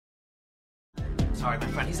Sorry, my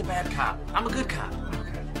friend. He's a bad cop. I'm a good cop.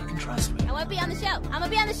 Okay, you can trust me. I want to be on the show. I'm going to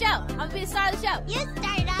be on the show. I'm going to be the star of the show. You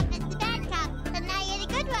started off as the bad cop, and now you're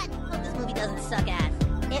the good one. Hope this movie doesn't suck ass.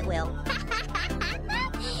 It will. Now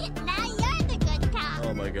you're the good cop.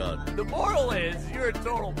 Oh my god. The moral is, you're a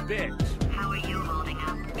total bitch. How are you holding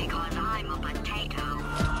up? Because I'm a potato.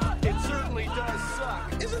 It certainly does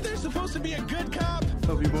suck. Isn't there supposed to be a good cop?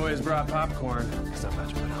 Hope you boys brought popcorn, because I'm about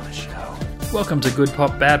to put on a show. Welcome to Good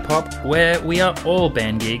Pop, Bad Pop, where we are all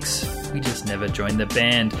band geeks. We just never joined the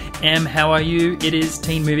band. Em, how are you? It is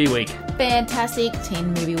Teen Movie Week. Fantastic. Teen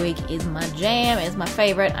Movie Week is my jam. It's my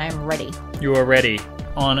favorite. I'm ready. You are ready.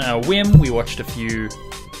 On a whim, we watched a few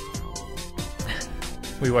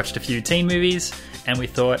teen movies, and we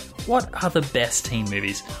thought, what are the best teen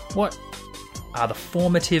movies? What are the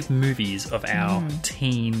formative movies of our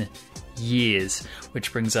teen years?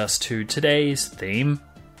 Which brings us to today's theme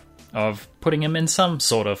of putting them in some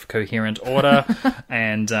sort of coherent order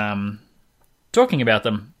and talking about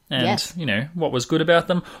them. And, Yes. you know, what was good about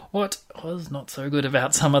them, what was not so good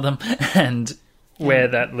about some of them, and where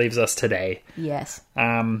that leaves us today. Yes.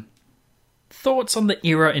 Thoughts on the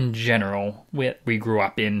era in general, where we grew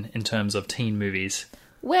up in terms of teen movies?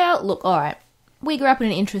 Well, look, all right. We grew up in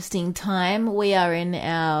an interesting time. We are in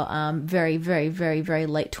our very, very, very, very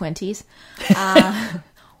late 20s.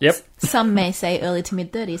 Yep. Some may say early to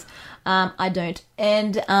mid-30s. I don't.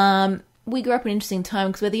 And we grew up in an interesting time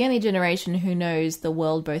because we're the only generation who knows the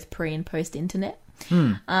world both pre- and post-internet.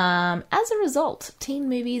 As a result, teen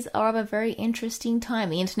movies are of a very interesting time.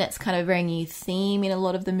 The internet's kind of a very new theme in a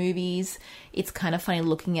lot of the movies. It's kind of funny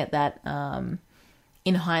looking at that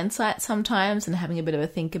in hindsight sometimes and having a bit of a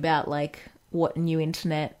think about like what new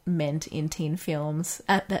internet meant in teen films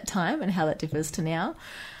at that time and how that differs to now.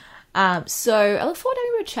 So I look forward to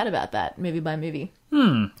having a chat about that movie by movie.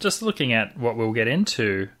 Just looking at what we'll get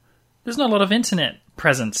into, there's not a lot of internet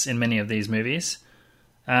presence in many of these movies.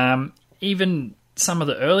 Even some of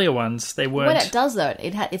the earlier ones, they weren't... When it does, though,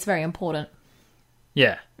 it's very important.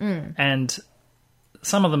 Yeah. And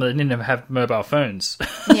some of them didn't even have mobile phones.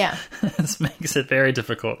 Yeah. This makes it very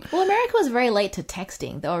difficult. Well, America was very late to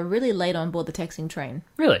texting. They were really late on board the texting train.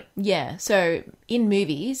 Really? Yeah, so in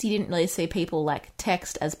movies, you didn't really see people, like,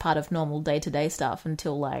 text as part of normal day-to-day stuff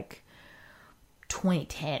until, like,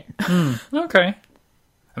 2010. Okay. I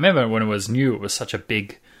remember when it was new, it was such a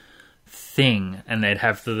big thing, and they'd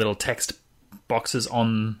have the little text boxes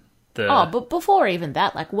on the... Oh, but before even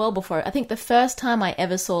that, like, well before... I think the first time I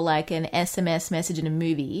ever saw, like, an SMS message in a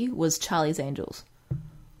movie was Charlie's Angels.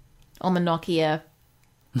 On the Nokia...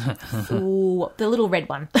 Ooh, the little red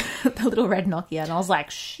one. The little red Nokia. And I was like,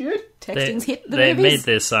 shit, texting's hit the They movies. made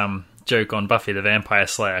this joke on Buffy the Vampire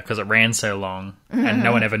Slayer because it ran so long and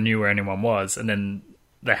no one ever knew where anyone was, and then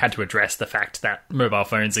they had to address the fact that mobile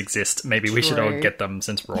phones exist. Maybe we should all True. get them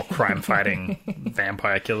since we're all crime-fighting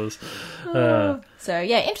vampire killers. So,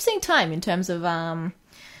 yeah, interesting time in terms of,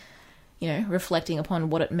 you know, reflecting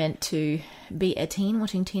upon what it meant to be a teen,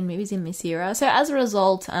 watching teen movies in this era. So, as a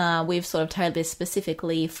result, we've sort of tailored this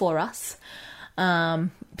specifically for us.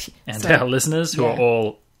 And So- our listeners, who yeah. are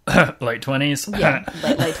all late 20s. Yeah,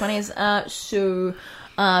 late 20s. So,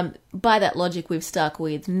 by that logic, we've stuck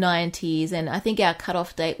with 90s, and I think our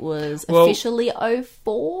cutoff date was officially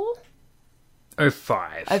 04?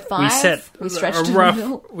 05. 05? We stretched a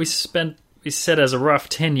little. We set as a rough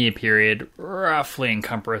 10-year period, roughly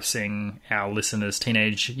encompassing our listeners'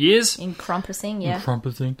 teenage years. Encompassing, yeah.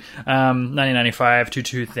 1995 to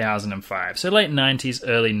 2005. So late 90s,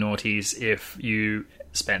 early noughties. If you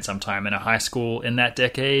spent some time in a high school in that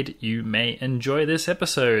decade, you may enjoy this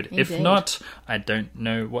episode. If Indeed. not, I don't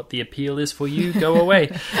know what the appeal is for you. Go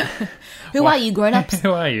away. Who are you, grown-ups?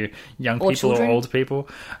 Who are you? Young Or people children? or old people?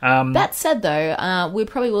 That said, though, we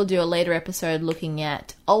probably will do a later episode looking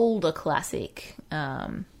at older classic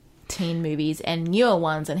teen movies and newer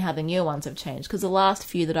ones and how the newer ones have changed. Because the last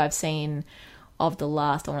few that I've seen of the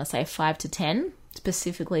last, I want to say 5 to 10,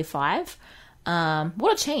 specifically 5,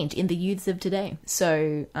 what a change in the youths of today.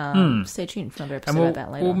 So stay tuned for another episode And about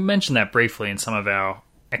that later. we'll mention that briefly in some of our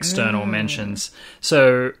external mentions.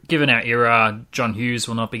 So, given our era, John Hughes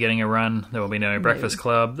will not be getting a run. There will be no Breakfast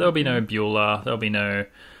Club. There will be no Bueller. There will be no...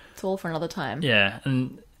 It's all for another time. Yeah,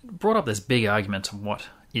 and brought up this big argument on what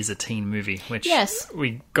is a teen movie, which Yes.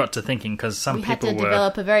 we got to thinking because some We had people to were...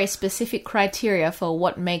 develop a very specific criteria for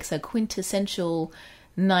what makes a quintessential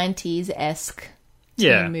 90s-esque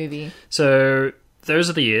teen movie. So those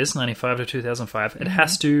are the years, 95 to 2005. It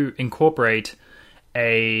has to incorporate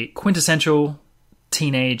a quintessential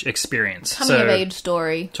teenage experience. Coming of age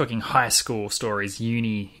story. Talking high school stories,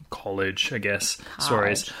 uni, college, I guess,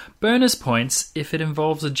 stories. Bonus points if it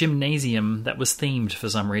involves a gymnasium that was themed for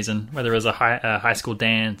some reason, whether it was a high school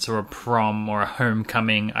dance or a prom or a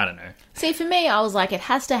homecoming, I don't know. See, for me, I was like, it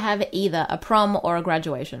has to have either a prom or a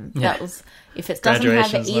graduation. Yeah. That was, if it doesn't have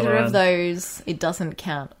Graduation's either another of one. those, it doesn't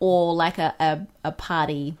count. Or like a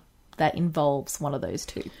party that involves one of those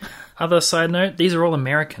two. Other side note, these are all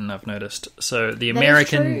American, I've noticed. So the That is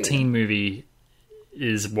American true. teen movie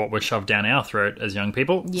is what was shoved down our throat as young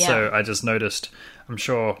people. Yeah. So I just noticed, I'm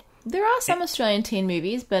sure... There are some Australian teen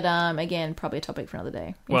movies, but again, probably a topic for another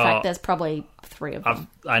day. In Well, fact, there's probably 3 of them.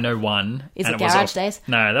 I know one. Is and it was Garage Days?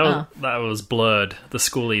 No, that was Blurred, the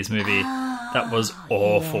Schoolies movie. That was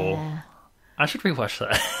awful. Yeah. I should rewatch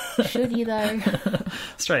that. Should you, though?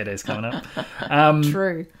 Australia Day's coming up.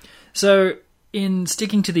 True. So, in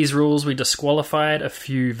sticking to these rules, we disqualified a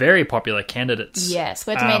few very popular candidates. Yes,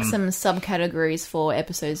 we had to make some subcategories for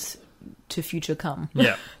episodes to future come.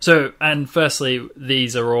 Yeah. So, and firstly,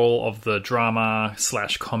 these are all of the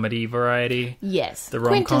drama/comedy variety. Yes. The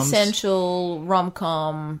rom-coms. Quintessential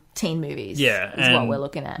rom-com teen movies. Yeah. Is and what we're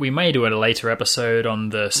looking at. We may do a later episode on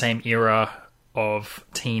the same era of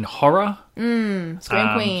teen horror. Scream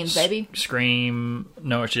Queens, baby. Scream,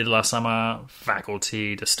 Know What You Did Last Summer,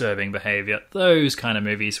 Faculty, Disturbing Behaviour, those kind of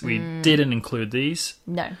movies. We didn't include these.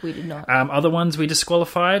 No, we did not. Other ones we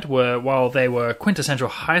disqualified were, while they were quintessential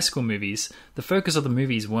high school movies, the focus of the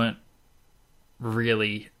movies weren't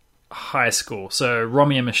really high school. So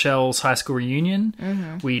Romy and Michelle's high school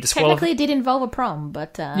reunion, we disqualified. Technically, it did involve a prom,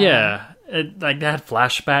 but... Yeah, like they had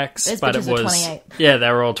flashbacks, Those but it bitches were was 28. yeah, they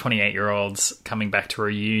were all 28-year-olds coming back to a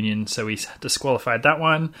reunion, so we disqualified that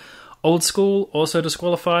one. Old School also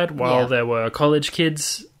disqualified, while Yeah. there were college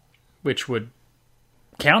kids, which would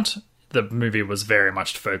count. The movie was very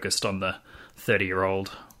much focused on the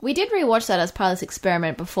 30-year-old. We did rewatch that as part of this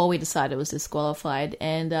experiment before we decided it was disqualified,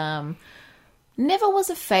 and never was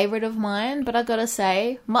a favourite of mine, but I gotta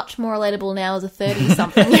say, much more relatable now as a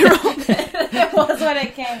 30-something-year-old than it was when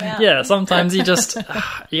it came out. Yeah, sometimes you just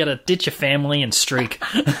you gotta ditch your family and streak.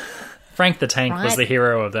 Frank the Tank was Right. the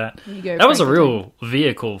hero of that. You go, That was a Frank the real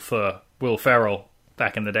vehicle for Will Ferrell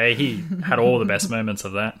back in the day. He had all the best moments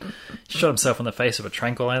of that. He shot himself in the face with a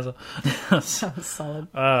tranquilizer. That was solid.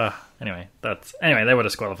 Anyway, they were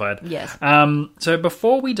disqualified. Yes. So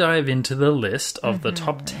before we dive into the list of the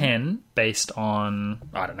top 10 based on,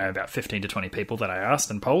 I don't know, about 15 to 20 people that I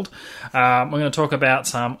asked and polled, we're going to talk about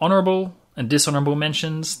some honourable and dishonourable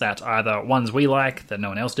mentions that either ones we like that no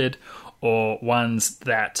one else did, or ones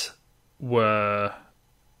that were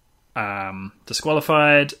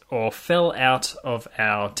disqualified or fell out of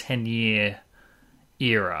our 10-year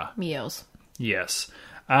era. Meals. Yes.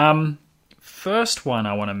 First one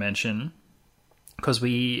I want to mention, because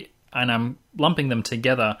and I'm lumping them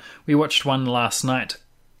together, we watched one last night,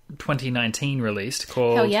 2019 released,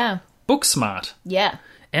 called Hell yeah. Booksmart. Yeah.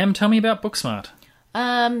 Em, tell me about Booksmart.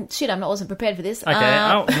 Shit, wasn't prepared for this.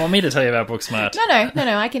 Okay, want me to tell you about Booksmart?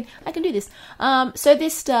 No, I can do this. So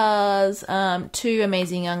this stars two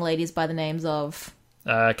amazing young ladies by the names of...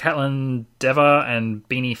 Caitlin Dever and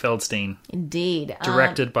Beanie Feldstein. Indeed.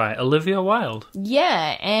 Directed by Olivia Wilde.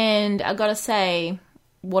 Yeah, and I gotta say,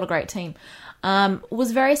 what a great team.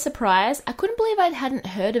 Was very surprised. I couldn't believe I hadn't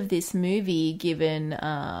heard of this movie, given,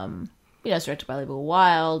 it's directed by Olivia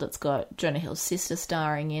Wilde. It's got Jonah Hill's sister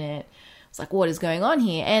starring in it. It's like, what is going on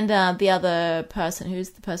here? And the other person,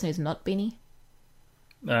 who's the person who's not Beanie?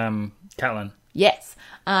 Caitlin. Yes.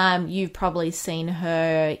 You've probably seen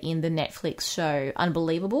her in the Netflix show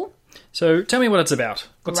Unbelievable. So tell me what it's about.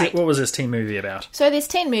 Great. What was this teen movie about? So this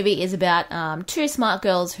teen movie is about two smart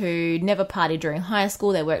girls who never partied during high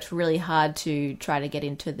school. They worked really hard to try to get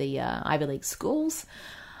into the Ivy League schools.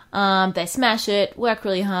 They smash it, work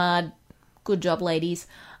really hard. Good job, ladies.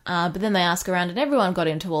 But then they ask around and everyone got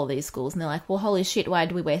into all these schools. And they're like, well, holy shit, why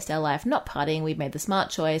did we waste our life not partying? We've made the smart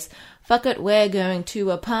choice. Fuck it, we're going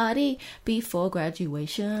to a party before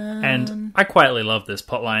graduation. And I quietly love this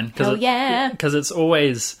plotline. Hell yeah. Because it's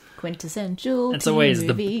always... Quintessential It's teen always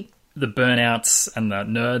movie. the burnouts and the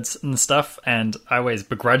nerds and stuff, and I always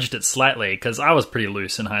begrudged it slightly because I was pretty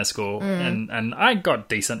loose in high school, and I got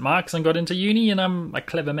decent marks and got into uni, and I'm a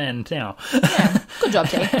clever man now. Yeah, good job,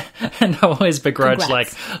 T. And I always begrudged,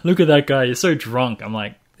 Congrats. like, look at that guy, you're so drunk. I'm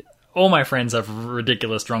like, all my friends have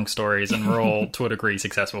ridiculous drunk stories, and we're all, to a degree,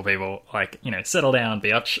 successful people. Like, settle down,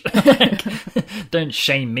 bitch. Don't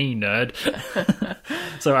shame me, nerd.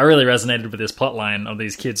 So I really resonated with this plotline of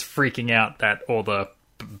these kids freaking out that all the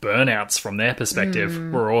burnouts from their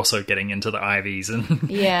perspective were also getting into the Ivies and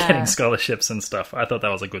Yeah. getting scholarships and stuff. I thought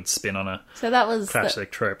that was a good spin on a So that was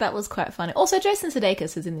classic trope. That was quite funny. Also, Jason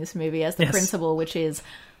Sudeikis is in this movie as the Yes. principal, which is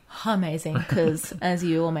amazing because, as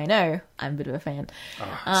you all may know, I'm a bit of a fan.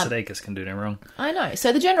 Sudeikis can do no wrong. I know.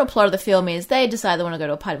 So the general plot of the film is they decide they want to go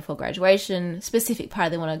to a party before graduation. Specific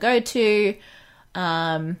party they want to go to.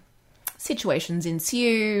 Situations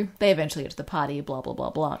ensue. They eventually get to the party. Blah blah blah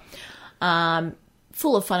blah.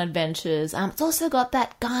 Full of fun adventures. It's also got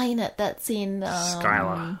that guy in it that's in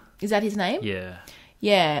Skylar. Is that his name? Yeah.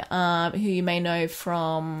 Yeah. Who you may know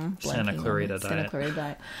from Santa blanking on Clarita it. Santa Diet. Clarita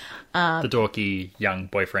Diet. The dorky young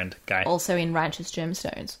boyfriend guy. Also in Righteous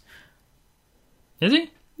Gemstones. Is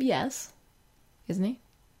he? Yes. Isn't he?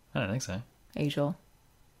 I don't think so. Are you sure?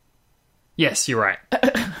 Yes, you're right.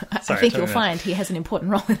 I think you'll find he has an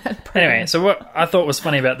important role in that program. Anyway, so what I thought was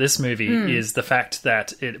funny about this movie is the fact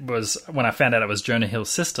that it was, when I found out it was Jonah Hill's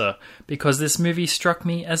sister, because this movie struck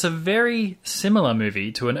me as a very similar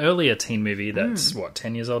movie to an earlier teen movie that's,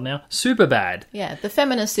 10 years old now? Superbad. Yeah, the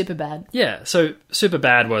feminist Superbad. Yeah, so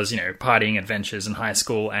Superbad was, partying adventures in high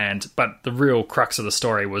school, but the real crux of the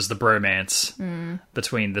story was the bromance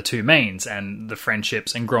between the two mains and the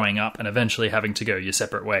friendships and growing up and eventually having to go your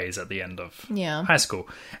separate ways at the end of high school.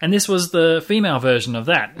 And this was the female version of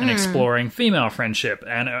that, and exploring female friendship.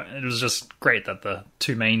 And it was just great that the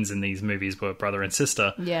two mains in these movies were brother and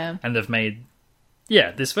sister. Yeah. And they've made,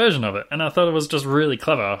 this version of it. And I thought it was just really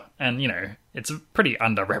clever. And, it's a pretty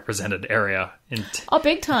underrepresented area. Oh,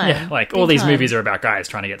 big time. Yeah, like Big all these time. movies are about guys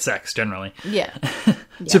trying to get sex, generally. Yeah.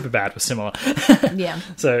 Superbad was similar. Yeah.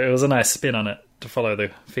 So it was a nice spin on it to follow the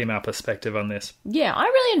female perspective on this. Yeah, I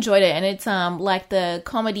really enjoyed it. And it's like the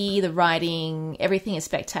comedy, the writing, everything is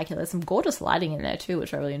spectacular. Some gorgeous lighting in there too,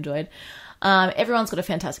 which I really enjoyed. Everyone's got a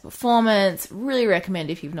fantastic performance. Really recommend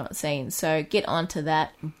if you've not seen. So get onto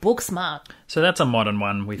that. Booksmart. So that's a modern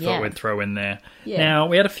one we thought Yeah. we'd throw in there. Yeah. Now,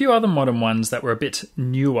 we had a few other modern ones that were a bit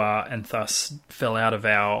newer and thus fell out of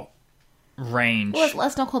our range. Well,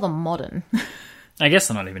 let's not call them modern. I guess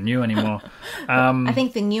they're not even new anymore. I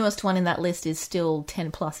think the newest one in that list is still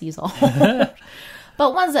 10 plus years old.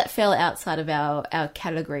 But ones that fell outside of our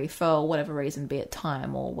category for whatever reason, be it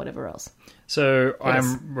time or whatever else. So Yes.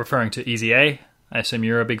 I'm referring to Easy A. I assume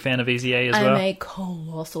you're a big fan of Easy A as well? I'm a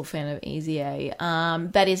colossal fan of Easy A.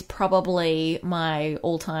 That is probably my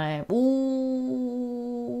all-time...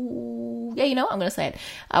 Ooh... Yeah, you know what? I'm going to say it.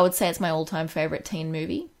 I would say it's my all-time favourite teen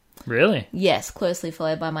movie. Really? Yes, closely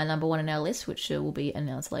followed by my number one in our list, which will be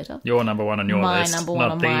announced later. Your number one on your My list, number one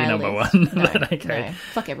not on the my number list. one. No, But okay. no,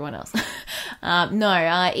 fuck everyone else.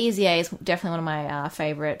 No, Easy A is definitely one of my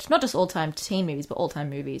favourite, not just all-time teen movies, but all-time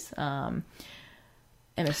movies. Emma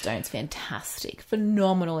Stone's fantastic,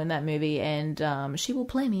 phenomenal in that movie, and she will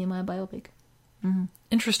play me in my biopic.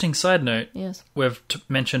 Interesting side note. Yes. We've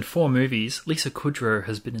mentioned 4 movies. Lisa Kudrow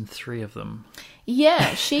has been in 3 of them.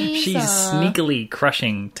 Yeah, she's sneakily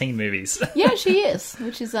crushing teen movies. yeah, she is,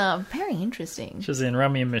 which is very interesting. She was in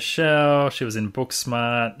Rummy and Michelle. She was in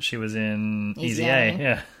Booksmart. She was in Easy A.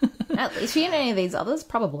 Yeah. Is she in any of these others?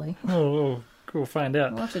 Probably. We'll find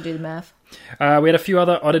out. We'll have to do the math. We had a few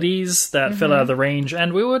other oddities that fell Mm-hmm. out of the range,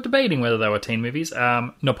 and we were debating whether they were teen movies.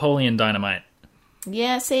 Napoleon Dynamite.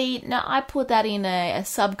 Yeah, see, no, I put that in a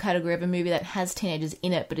subcategory of a movie that has teenagers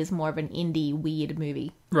in it, but is more of an indie, weird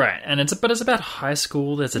movie. Right, and it's about high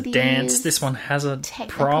school. There's a It dance. is. This one has a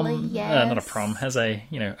Technically, prom. yes. Not a prom. Has a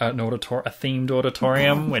a themed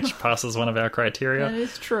auditorium, which passes one of our criteria. That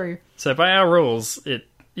is true. So by our rules, it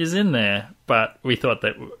is in there. But we thought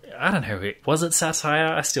that I don't know. Was it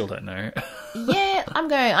satire? I still don't know. Yeah,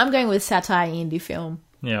 I'm going with satire indie film.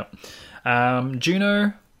 Yeah.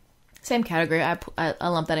 Juno. Same category. I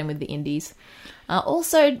lump that in with the indies.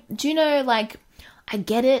 Also, Juno, like, I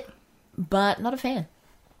get it, but not a fan.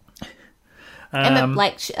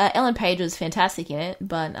 Ellen Page was fantastic in it,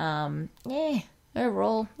 but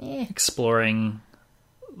overall, Exploring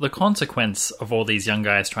the consequence of all these young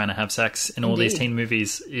guys trying to have sex in all these Indeed. teen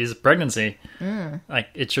movies is pregnancy. Like,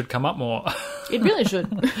 it should come up more. It really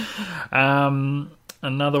should.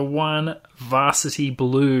 Another one, Varsity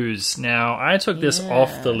Blues. Now, I took this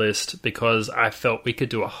off the list because I felt we could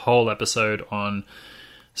do a whole episode on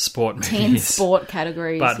sport movies. Teen sport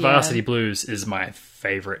categories. But yeah. Varsity Blues is my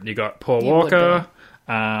favourite. You got Paul It would Walker.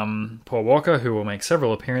 Paul Walker, who will make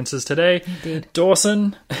several appearances today. Indeed.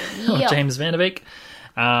 Dawson, or Yep. James Van Der Beek.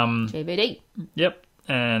 JBD. Yep,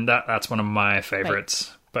 and that's one of my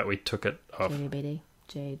favourites. But we took it off. JBD.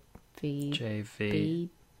 JV. JV.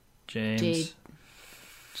 James J-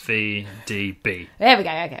 VDB. There we go.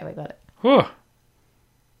 Okay, we got it. Whew.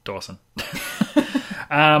 Dawson.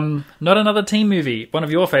 Not another teen movie. One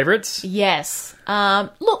of your favorites. Yes.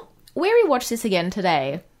 Look, we rewatched this again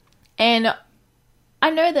today, and I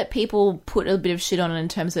know that people put a bit of shit on it in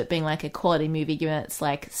terms of it being like a quality movie, given it's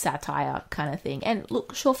like satire kind of thing. And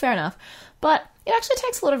look, sure, fair enough. But it actually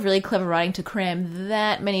takes a lot of really clever writing to cram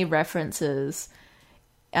that many references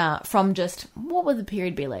from just, what would the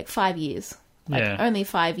period be like? 5 years. Like Yeah. only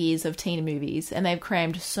 5 years of teen movies, and they've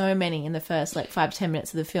crammed so many in the first like 5 to 10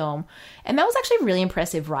 minutes of the film. And that was actually really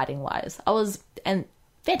impressive writing wise. And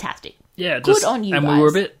fantastic. Yeah, Good on you And guys. we were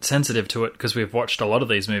a bit sensitive to it because we've watched a lot of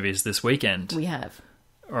these movies this weekend. We have.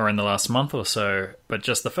 Or in the last month or so, but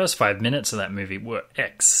just the first 5 minutes of that movie were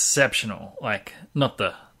exceptional. Like, not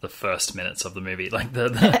the first minutes of the movie, like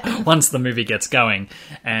the once the movie gets going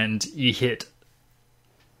and you hit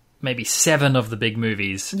maybe 7 of the big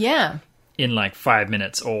movies Yeah. in like 5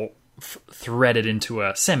 minutes, all threaded into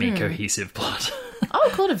a semi-cohesive plot. I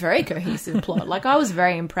would call it a very cohesive plot. Like, I was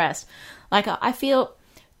very impressed. Like, I feel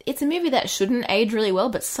it's a movie that shouldn't age really well,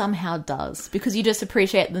 but somehow does, because you just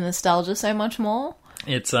appreciate the nostalgia so much more.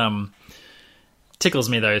 It's tickles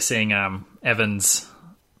me though seeing Evans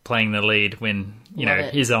playing the lead when Love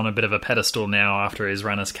it. he's on a bit of a pedestal now after his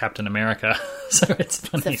run as Captain America. So it's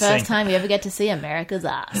funny It's the seeing first time you ever get to see America's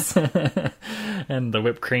ass. and the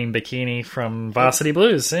whipped cream bikini from Varsity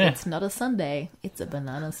Blues. Yeah. It's not a sundae, it's a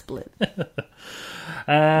banana split.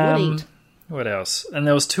 Um, Would eat. what else? And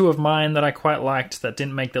there was 2 of mine that I quite liked that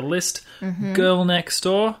didn't make the list. Mm-hmm. Girl Next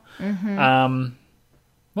Door.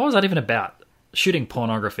 What was that even about? Shooting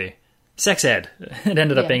pornography. Sex ed. It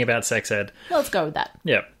ended up Yeah. being about sex ed. Let's go with that.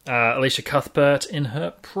 Yeah. Alicia Cuthbert in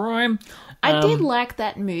her prime. I did like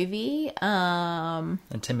that movie. And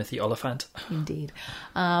Timothy Oliphant. Indeed.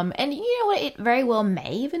 And you know what? It very well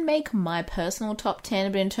may even make my personal top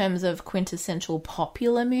 10, but in terms of quintessential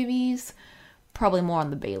popular movies, probably more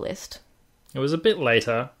on the B list. It was a bit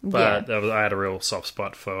later, but I had a real soft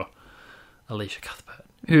spot for Alicia Cuthbert,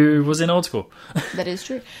 who was in Old School. That is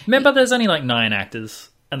true. Remember, there's only like 9 actors,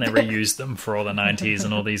 and they reused them for all the 90s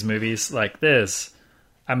and all these movies. Like,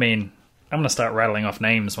 I'm going to start rattling off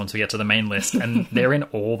names once we get to the main list, and they're in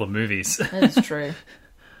all the movies. That is true.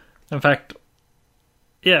 In fact,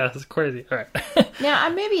 yeah, it's crazy. All right. Now, a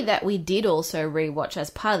movie that we did also rewatch as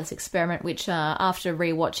part of this experiment, which after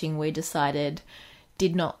rewatching we decided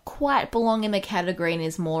did not quite belong in the category and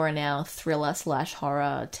is more in our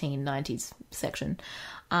thriller/horror teen 90s section,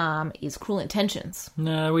 is Cruel Intentions.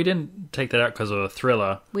 No, we didn't take that out because of a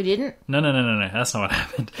thriller. We didn't? No. That's not what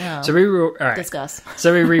happened. Oh. So all right. Discuss.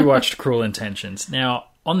 So we rewatched Cruel Intentions. Now,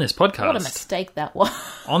 on this podcast... What a mistake that was.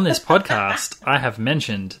 On this podcast, I have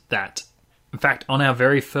mentioned that, in fact, on our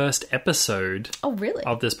very first episode Oh, really?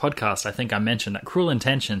 of this podcast, I think I mentioned that Cruel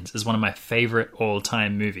Intentions is one of my favourite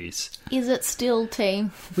all-time movies. Is it still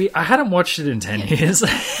teen? I hadn't watched it in 10 years,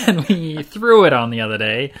 and we threw it on the other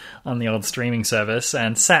day on the old streaming service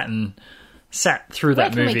and sat through Where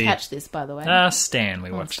that can movie. we catch this, by the way? Stan,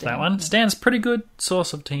 we watched Stan, that one. yeah. Stan's pretty good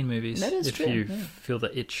source of teen movies. That is if true, you yeah. feel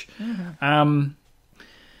the itch.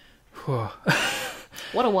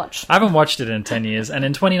 What a watch. I haven't watched it in 10 years, and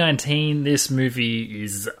in 2019, this movie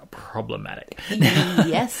is problematic.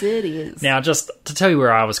 Yes, it is. Now, just to tell you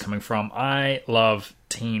where I was coming from, I love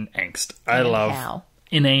teen angst. I And love how?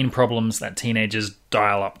 inane problems that teenagers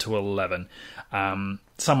dial up to 11.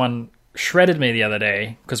 Someone shredded me the other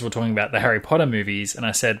day because we're talking about the Harry Potter movies, and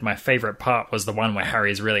I said my favourite part was the one where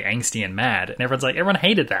Harry's really angsty and mad, and everyone's like, everyone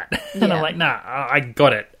hated that. And Yeah. I'm like, nah, I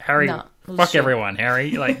got it. Harry, No, it was fuck true. everyone,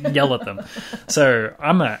 Harry. Like, yell at them. So,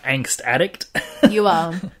 I'm an angst addict. You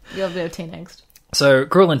are. You're a bit of teen angst. So,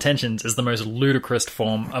 Cruel Intentions is the most ludicrous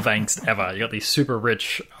form of angst ever. You got these super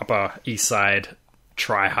rich Upper East Side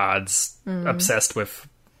tryhards obsessed with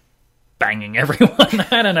banging everyone.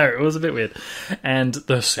 I don't know. It was a bit weird. And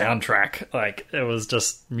the soundtrack, like, it was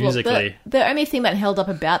just musically. Look, the only thing that held up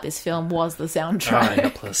about this film was the Oh, soundtrack. you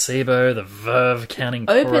got Placebo, the Verve, Counting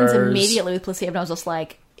Opens Crows, immediately with Placebo, and I was just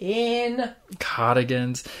like, in.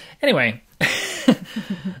 Cardigans. Anyway.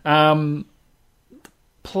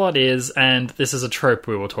 Plot is, and this is a trope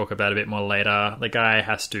we will talk about a bit more later, the guy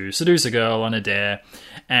has to seduce a girl on a dare,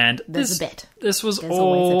 and There's a bet. This was There's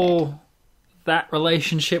always a all... That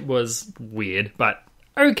relationship was weird, but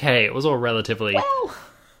okay, it was all relatively... Well,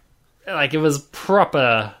 Like, it was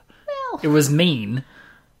proper... well. It was mean.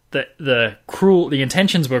 The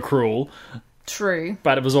intentions were cruel, True.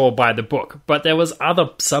 but it was all by the book. But there was other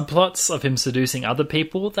subplots of him seducing other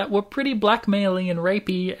people that were pretty blackmailing and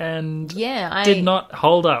rapey and Yeah, I did not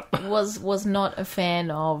hold up. was not a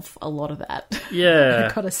fan of a lot of that. Yeah.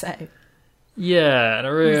 I gotta say. Yeah, and it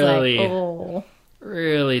I was really, like, oh.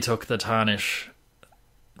 really took the varnish.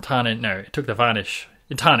 It took the varnish.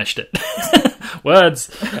 It tarnished it.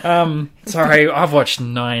 Words. Sorry, I've watched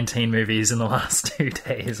 19 movies in the last 2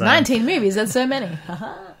 days. 19 movies, that's so many.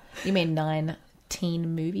 You mean 9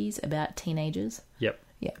 teen movies about teenagers? Yep.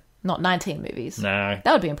 Yeah, not 19 movies. No.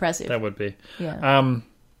 That would be impressive. That would be. Yeah.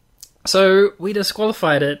 So we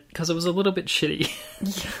disqualified it because it was a little bit shitty.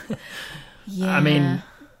 Yeah. I mean,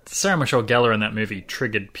 Sarah Michelle Gellar in that movie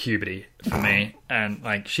triggered puberty for me, and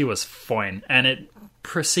like she was fine, and it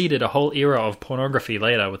preceded a whole era of pornography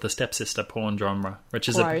later with the stepsister porn genre, which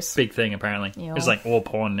is Gross. a big thing apparently. Ew. It's like all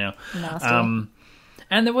porn now. Nasty.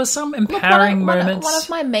 And there was some Look, empowering one moments. of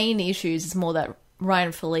my main issues is more that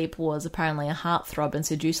Ryan Philippe was apparently a heartthrob and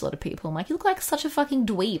seduced a lot of people. I'm like, you look like such a fucking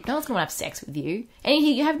dweeb. No one's going to have sex with you. And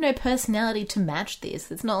you have no personality to match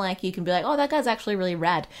this. It's not like you can be like, oh, that guy's actually really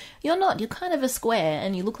rad. You're not. You're kind of a square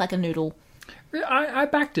and you look like a noodle. I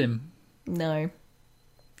backed him. No.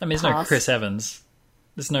 I mean, there's no Pass. Chris Evans.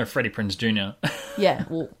 There's no Freddie Prinze Jr. Yeah,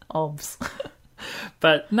 well, obs.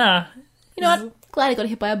 But nah. You know what? Glad he got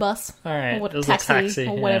hit by a bus. All right. Or what, it was taxi, a taxi.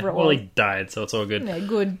 or whatever it Well, was. he died, so it's all good. Yeah,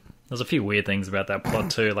 good. There's a few weird things about that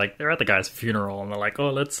plot too. Like they're at the guy's funeral and they're like, "Oh,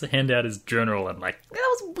 let's hand out his journal and like,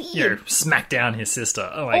 That was weird. you know, smack down his sister."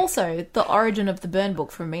 Oh, like, Also, the origin of the burn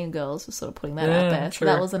book from Mean Girls was sort of putting that Yeah, out there. true.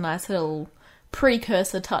 So that was a nice little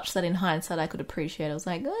precursor touch that in hindsight I could appreciate. I was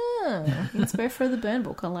like, oh, inspo for the burn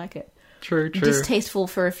book. I like it. true. Distasteful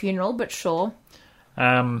for a funeral, but sure.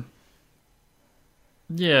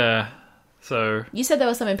 Yeah. So You said there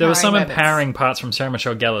was some empowering there were some moments. empowering parts from Sarah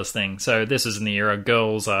Michelle Gellar's thing. So this is in the era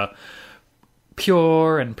girls are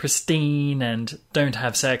pure and pristine and don't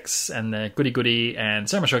have sex and they're goody-goody, and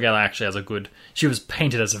Sarah Michelle Gellar actually has a good... She was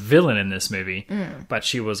painted as a villain in this movie, but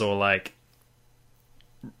she was all like...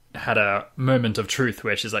 had a moment of truth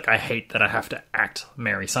where she's like, I hate that I have to act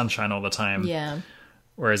Mary Sunshine all the time. Yeah.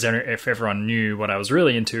 Whereas if everyone knew what I was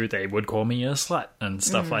really into, they would call me a slut and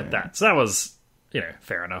stuff like that. So that was, you know,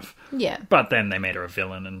 fair enough. Yeah. But then they made her a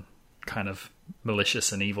villain and kind of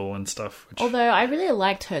malicious and evil and stuff. Which, Although I really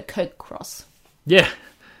liked her Coke cross. yeah.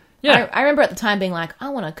 Yeah. I remember at the time being like, I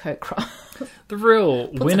want a Coke cross. The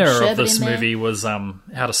real some winner of sherbet this in there. movie was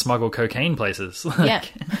how to smuggle cocaine places. Like, Yeah.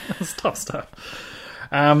 it's tough stuff.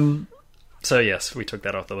 So yes, we took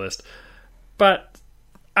that off the list. But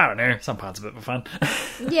I don't know, some parts of it were fun.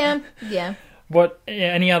 Yeah.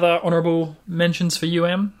 Any other honourable mentions for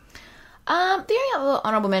UM? The only other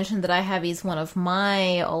honourable mention that I have is one of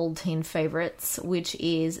my old teen favourites, which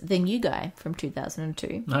is The New Guy from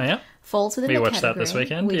 2002. Oh yeah? Falls within We the watched that category. this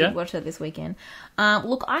weekend, We yeah. did watch that this weekend.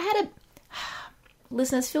 Look, I had a...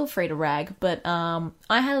 Listeners, feel free to rag, but I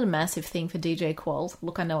had a massive thing for DJ Qualls.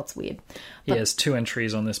 Look, I know it's weird. He has 2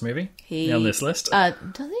 entries on this movie, on this list. Does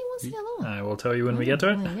he? What's the other one? I will tell you when we get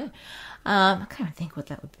to it. There you go. I can't even think what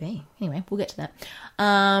that would be. Anyway, we'll get to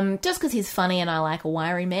that. Just because he's funny and I like a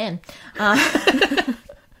wiry man.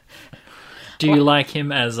 Do you like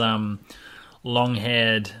him as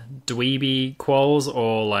long-haired dweeby Qualls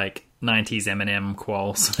or like 90s Eminem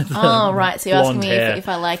Qualls? Oh, right. So you're asking me hair. if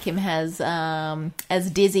I like him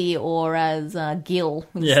as Dizzy or as Gil.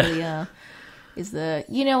 Yeah. Is the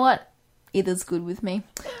you know what? Either's good with me.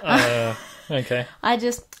 Okay. I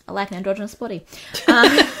like an androgynous body.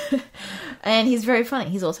 And he's very funny.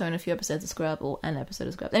 He's also in a few episodes of Scrub, or an episode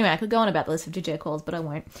of Scrub. Anyway, I could go on about the list of DJ calls, but I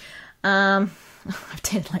won't. I've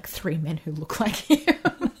dated like 3 men who look like him.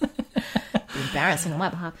 Embarrassing on my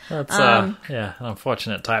behalf. That's an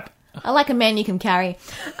unfortunate type. I like a man you can carry.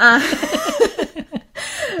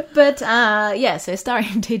 But, yeah, so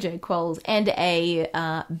starring DJ Qualls and a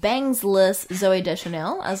bangsless Zoe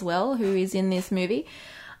Deschanel as well, who is in this movie.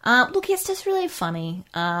 Look, it's just really funny.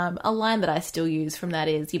 A line that I still use from that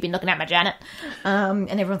is, "You've been looking at my Janet." And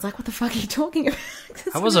everyone's like, what the fuck are you talking about?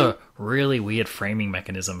 That was a really weird framing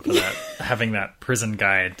mechanism for that, having that prison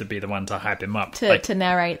guide to be the one to hype him up. to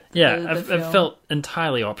narrate yeah, the it film. felt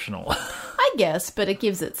entirely optional. I guess, but it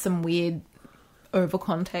gives it some weird over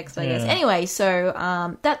context, I guess. Yeah. Anyway,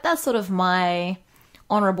 so that's sort of my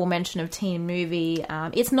honourable mention of teen movie.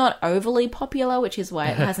 It's not overly popular, which is why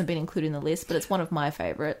it hasn't been included in the list, but it's one of my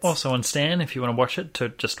favourites. Also on Stan, if you want to watch it, to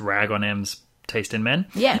just rag on M's taste in men.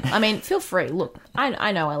 Yeah, I mean, feel free. Look,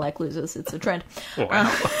 I know I like losers. It's a trend. Oh,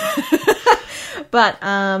 wow. But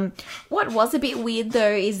what was a bit weird,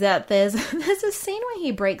 though, is that there's a scene where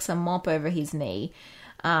he breaks a mop over his knee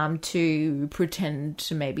to pretend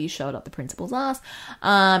to maybe show it up the principal's ass,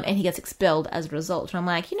 and he gets expelled as a result. And I'm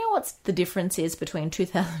like, you know what's the difference is between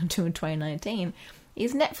 2002 and 2019?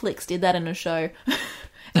 Is Netflix did that in a show,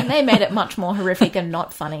 and they made it much more horrific and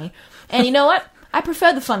not funny. And you know what? I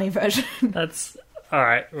prefer the funny version. All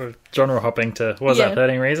right, we're genre hopping to, what was Yeah, that,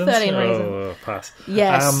 13 Reasons? 13 Oh, Reasons. pass.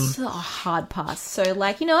 Yes, a hard pass. So,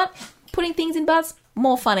 like, you know what? Putting things in butts,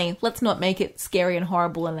 more funny. Let's not make it scary and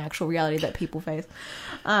horrible and actual reality that people face.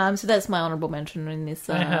 So that's my honourable mention in this,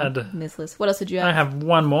 in this list. What else did you have? I have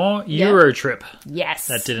one more, Euro Trip. Yes.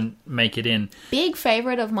 That didn't make it in. Big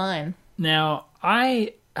favourite of mine. Now,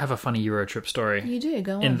 I have a funny Euro Trip story. You do,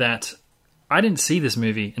 go on. In that I didn't see this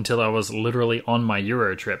movie until I was literally on my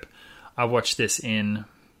Euro Trip. I watched this in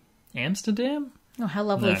Amsterdam? Oh, how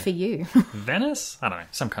lovely No. for you. Venice? I don't know,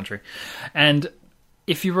 some country. And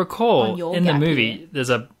if you On recall, your in the gap movie, year. there's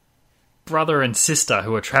a brother and sister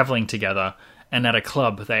who are traveling together, and at a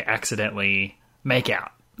club, they accidentally make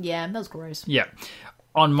out. Yeah, that was gross. Yeah.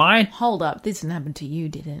 On my... Hold up, this didn't happen to you,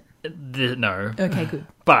 did it? No. Okay, good.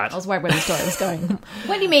 But... I was worried where the story was going.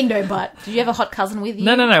 What do you mean, no but? Did you have a hot cousin with you?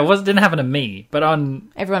 No, it didn't happen to me. But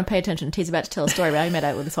on... Everyone pay attention. T's about to tell a story about how he met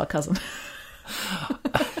out with his hot cousin.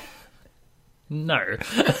 No.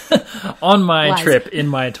 On my Lies. trip, in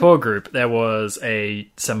my tour group, there was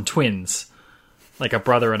some twins. Like a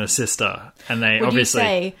brother and a sister. And they Would obviously... you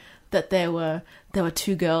say that there were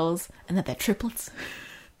two girls and that they're triplets?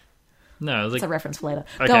 No, it was It's like... a reference for later.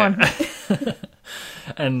 Okay. Go on.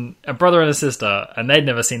 And a brother and a sister, and they'd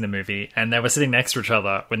never seen the movie, and they were sitting next to each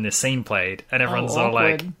other when this scene played, and everyone's all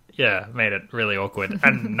like, awkward. yeah, made it really awkward.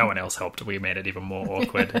 And no one else helped. We made it even more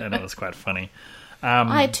awkward, and it was quite funny.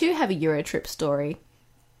 I too have a Euro trip story.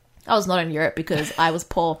 I was not in Europe because I was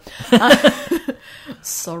poor.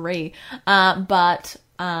 Sorry. But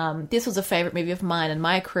this was a favourite movie of mine and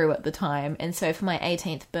my crew at the time. And so for my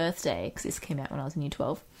 18th birthday, because this came out when I was in Year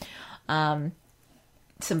 12,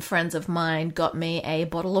 some friends of mine got me a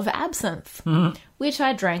bottle of absinthe, which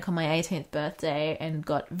I drank on my 18th birthday and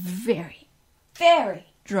got very, very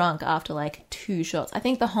drunk after like 2 shots. I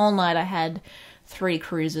think the whole night I had 3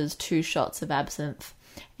 cruises, 2 shots of absinthe,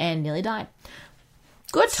 and nearly died.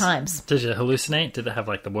 Good times. Did you hallucinate? Did it have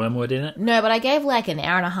like the wormwood in it? No, but I gave like an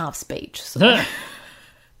hour and a half speech. So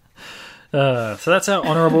So that's our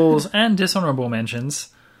honourables and dishonourable mentions.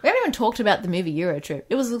 we haven't even talked about the movie Eurotrip.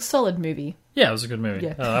 It was a solid movie. Yeah, it was a good movie.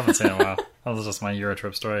 Yeah. I haven't seen it in a while. That was just my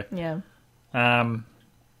Eurotrip story. Yeah.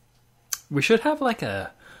 We should have like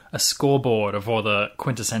a scoreboard of all the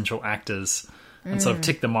quintessential actors and sort of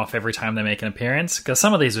tick them off every time they make an appearance, because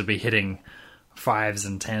some of these would be hitting 5s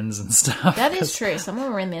and 10s and stuff. That is true. Some of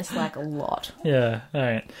them were in this like a lot. Yeah,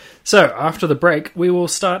 alright. So, after the break, we will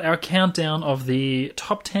start our countdown of the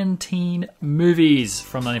top 10 teen movies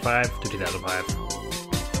from 95 to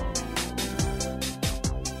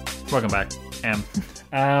 2005. Welcome back, Em.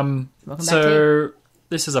 Welcome back So,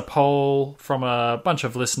 this is a poll from a bunch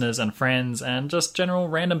of listeners and friends and just general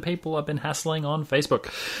random people I've been hassling on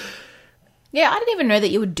Facebook. Yeah, I didn't even know that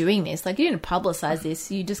you were doing this. Like, you didn't publicise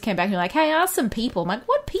this. You just came back and you're like, hey, ask some people. I'm like,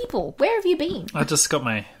 what people? Where have you been? I just got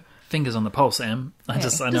my fingers on the pulse, Em. I know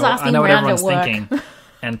asking what around everyone's at work. thinking.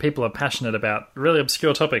 And people are passionate about really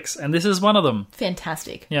obscure topics, and this is one of them.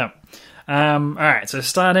 Fantastic. Yeah. Alright, so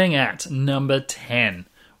starting at number 10,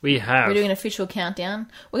 we have... We're doing an official countdown.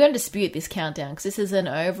 We're going to dispute this countdown because this is an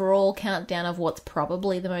overall countdown of what's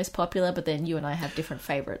probably the most popular, but then you and I have different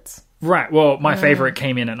favourites. Right, well, my favourite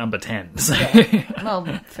came in at number 10. So. Well,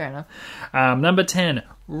 fair enough. Number 10,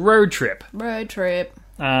 Road Trip, Road Trip.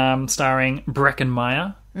 starring Breckin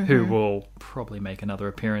Meyer, Mm-hmm. who will probably make another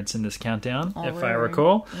appearance in this countdown, if I really?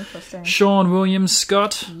 recall. Interesting. Sean William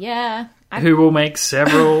Scott, Yeah. who will make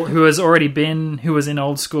several, who was in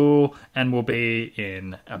Old School, and will be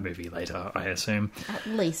in a movie later, I assume. At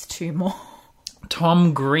least 2 more.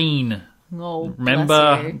 Tom Green. Oh, bless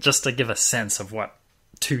Remember, you. just to give a sense of what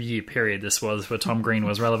 2-year period this was where Tom Green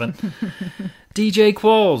was relevant. DJ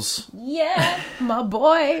Qualls. Yeah, my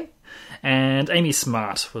boy. And Amy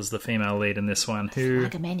Smart was the female lead in this one, who...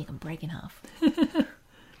 Like a man you can break in half.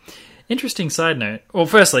 Interesting side note. Well,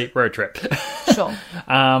 firstly, Road Trip. Sure.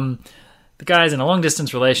 The guy's in a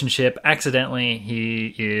long-distance relationship. Accidentally,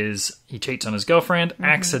 he cheats on his girlfriend,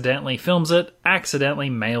 accidentally films it,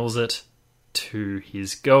 accidentally mails it to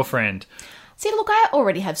his girlfriend. See, look, I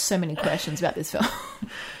already have so many questions about this film.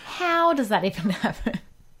 How does that even happen?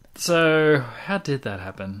 So, how did that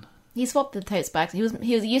happen? He swapped the totes back. He was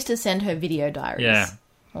used to send her video diaries. Yeah.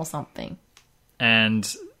 Or something. And,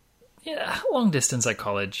 yeah, long distance at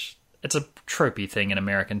college, it's a tropey thing in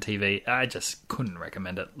American TV. I just couldn't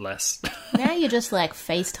recommend it less. Now you're just like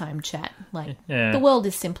FaceTime chat. Like, Yeah. the world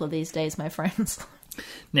is simpler these days, my friends.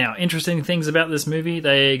 Now, interesting things about this movie,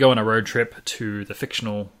 they go on a road trip to the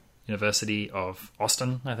fictional University of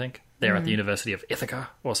Austin, I think. They're at the University of Ithaca,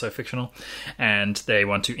 also fictional. And they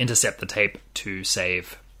want to intercept the tape to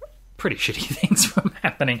save pretty shitty things from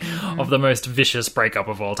happening of the most vicious breakup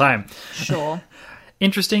of all time. Sure.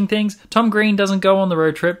 Interesting things. Tom Green doesn't go on the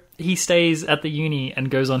road trip. He stays at the uni and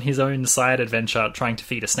goes on his own side adventure trying to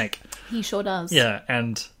feed a snake. He sure does. Yeah,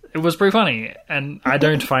 and it was pretty funny. And I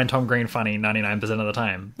don't find Tom Green funny 99% of the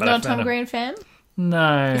time. But Not a Tom Green fan?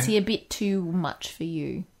 No. Is he a bit too much for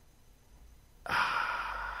you?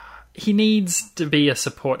 He needs to be a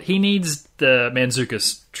support. He needs the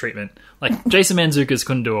Mantzoukas treatment. Like, Jason Mantzoukas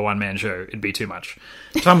couldn't do a one-man show. It'd be too much.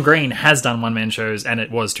 Tom Green has done one-man shows, and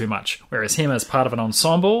it was too much. Whereas him as part of an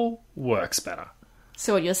ensemble works better.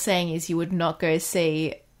 So what you're saying is you would not go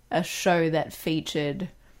see a show that featured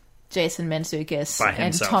Jason Mantzoukas By and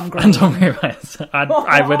himself. Tom Green. And Tom Green.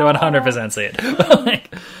 I would 100% see it.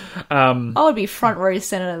 Like, I would be front row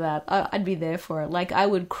center to that. I'd be there for it. Like, I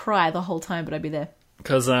would cry the whole time, but I'd be there.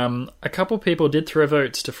 because a couple people did throw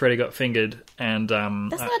votes to Freddy Got Fingered, and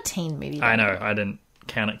That's not a teen movie. Though. I know, I didn't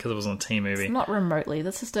count it because it wasn't a teen movie. Not remotely.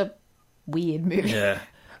 That's just a weird movie. Yeah.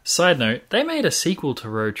 Side note, they made a sequel to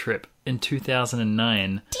Road Trip in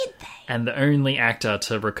 2009. Did they? And the only actor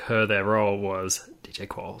to recur their role was DJ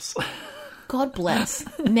Qualls. God bless.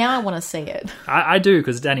 Now I want to see it. I do,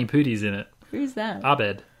 because Danny Pudi's in it. Who's that?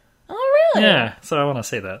 Abed. Oh, really? Yeah, so I want to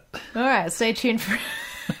see that. All right, stay tuned for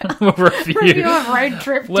We'll review. review of Road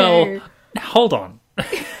Trip 2. Well, hold on.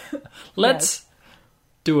 Let's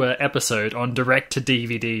do an episode on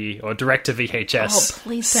direct-to-DVD or direct-to-VHS Oh,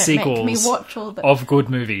 please don't sequels make me watch all the... of good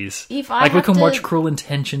movies. If I like, we have can to- watch Cruel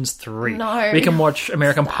Intentions 3. No. We can watch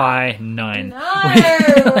American Pie 9. No!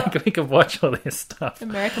 Like, we can watch all this stuff.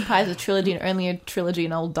 American Pie is a trilogy and only a trilogy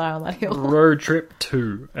and I'll die on that hill. Road Trip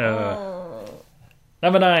 2.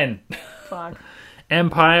 Number 9. Fuck.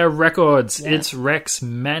 Empire Records. It's Rex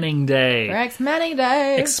Manning Day. Rex Manning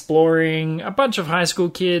Day. Exploring a bunch of high school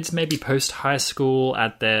kids, maybe post-high school,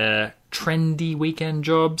 at their trendy weekend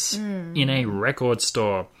jobs in a record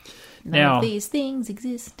store. None of these things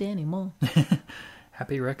exist anymore.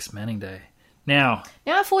 Happy Rex Manning Day. Now,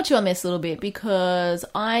 Now I fought you on this a little bit because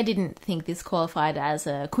I didn't think this qualified as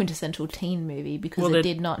a quintessential teen movie because Well, it it-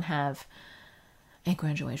 did not have a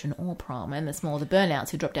graduation or prom, and it's more the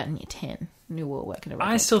burnouts who dropped out in year 10 who were working around.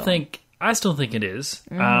 I still think it is.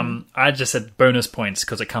 I just said bonus points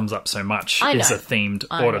because it comes up so much. I know. It's a themed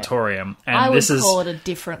I know. auditorium, and I would this is call it a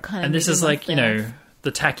different kind of and this movie is like, you myself. know,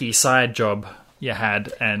 the tacky side job you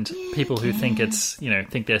had, and people who think it's, you know,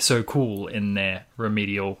 think they're so cool in their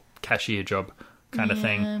remedial cashier job kind of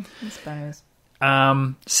thing. I suppose.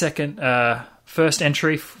 First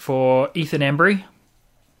entry for Ethan Embry.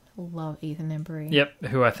 Love Ethan Embry. Yep,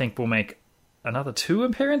 who I think will make another 2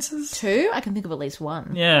 appearances. 2? I can think of at least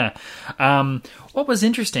one. Yeah. What was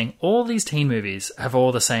interesting, all these teen movies have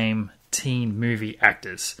all the same teen movie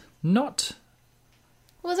actors. Not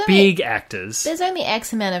Well, there's only, big actors. there's only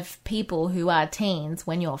X amount of people who are teens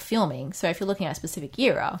when you're filming, so if you're looking at a specific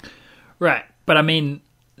era... Right. But I mean,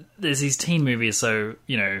 there's these teen movies, so,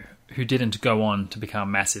 you know, who didn't go on to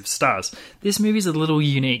become massive stars. This movie's a little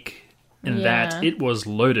unique in that it was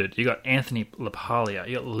loaded. You got Anthony LaPaglia,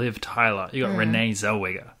 you got Liv Tyler, you got Renee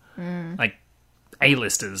Zellweger. Like,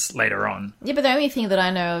 A-listers later on. Yeah, but the only thing that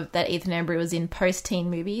I know that Ethan Embry was in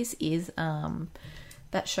post-teen movies is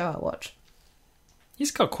that show I watched.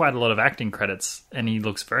 He's got quite a lot of acting credits, and he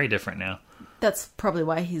looks very different now. That's probably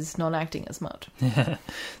why he's not acting as much.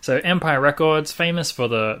 So Empire Records, famous for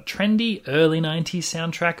the trendy early 90s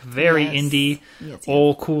soundtrack, very Yes. indie, Yes,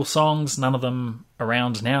 all cool songs, none of them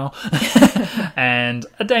around now. And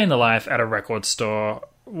A Day in the Life at a Record Store,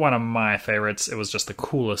 one of my favorites. It was just the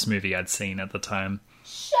coolest movie I'd seen at the time.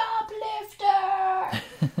 Shoplifter!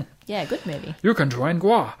 Yeah, good movie. You can join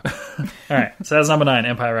Gua. Alright, so that's number 9,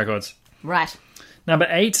 Empire Records. Right. Number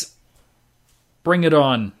 8, Bring It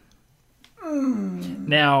On.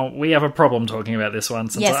 Now, we have a problem talking about this one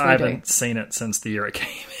since Yes, we I do. haven't seen it since the year it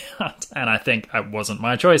came out, and I think it wasn't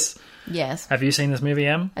my choice. Yes. Have you seen this movie,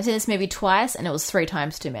 Em? I've seen this movie twice, and it was 3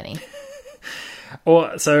 times too many.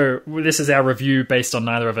 Or so this is our review based on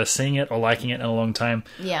neither of us seeing it or liking it in a long time.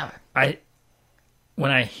 Yeah.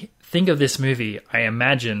 When I think of this movie, I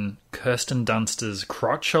imagine Kirsten Dunst's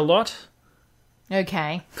crotch a lot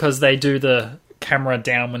Okay. because they do the camera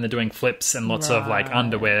down when they're doing flips and lots of like Right.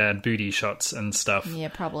 underwear and booty shots and stuff. Yeah,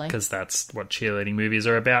 probably. Because that's what cheerleading movies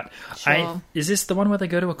are about. Sure. Is this the one where they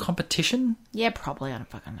go to a competition Yeah, probably. I don't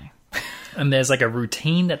fucking know. and there's like a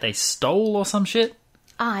routine that they stole or some shit?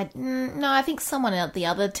 No, I think someone at the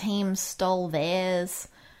other team stole theirs.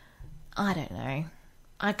 I don't know.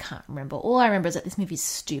 I can't remember. All I remember is that this movie's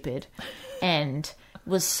stupid and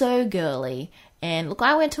was so girly. And look,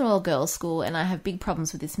 I went to an all-girls school and I have big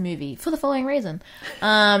problems with this movie for the following reason.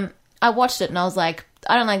 I watched it and I was like,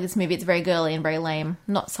 I don't like this movie. It's very girly and very lame.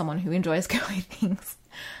 Not someone who enjoys girly things.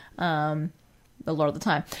 A lot of the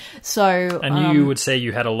time. So, And you would say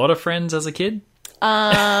you had a lot of friends as a kid?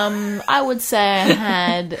 I would say I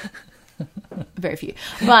had very few,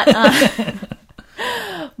 but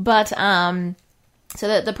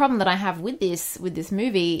so the problem that I have with this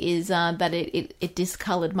movie is that it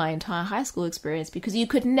discolored my entire high school experience, because you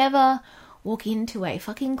could never walk into a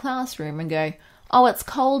fucking classroom and go, "Oh, it's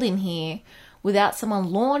cold in here," without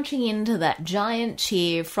someone launching into that giant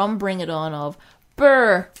cheer from Bring It On of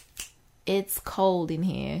 "Brr, it's cold in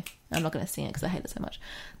here." I'm not going to sing it because I hate it so much.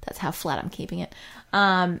 That's how flat I'm keeping it.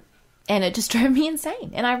 And it just drove me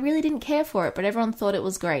insane. And I really didn't care for it, but everyone thought it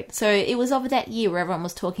was great. So it was over that year where everyone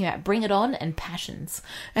was talking about Bring It On and Passions.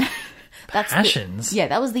 Passions?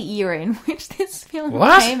 That was the era in which this film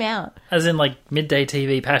What? came out. As in, like, midday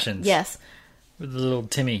TV Passions? Yes. With the little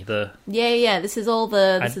Timmy, Yeah. This is all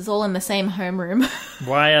in the same homeroom.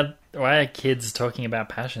 Why are kids talking about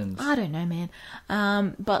Passions? I don't know,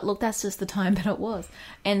 man. But look, that's just the time that it was.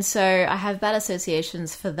 And so I have bad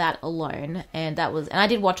associations for that alone. And I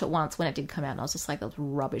did watch it once when it did come out, and I was just like, that was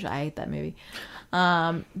rubbish. I hate that movie.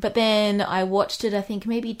 But then I watched it, I think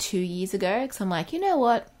maybe 2 years ago, because I'm like, you know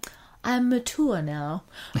what? I'm mature now.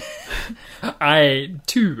 I,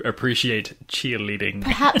 too, appreciate cheerleading.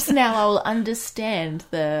 Perhaps now I will understand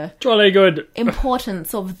the Jolly good.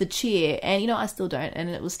 importance of the cheer. And, I still don't, and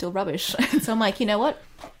it was still rubbish. So I'm like, you know what?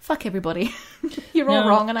 Fuck everybody. You're all No.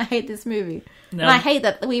 wrong, and I hate this movie. No. And I hate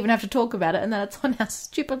that we even have to talk about it, and that it's on our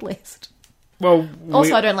stupid list. Well,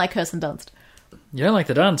 Also, I don't like Kirsten Dunst. you don't like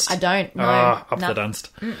the Dunst? I don't. No. Up no. the Dunst.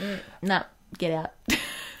 No, get out.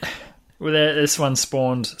 Well, this one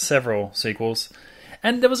spawned several sequels.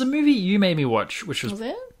 And there was a movie you made me watch, which was Was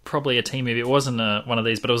it? probably a teen movie. It wasn't one of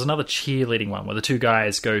these, but it was another cheerleading one where the two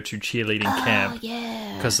guys go to cheerleading camp. Oh,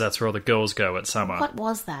 yeah. Because that's where all the girls go at summer. What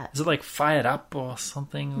was that? Is it like Fired Up or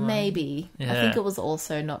something? Maybe. I Yeah. think it was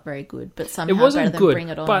also not very good, but somehow It better wasn't than good, Bring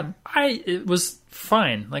It On. but it was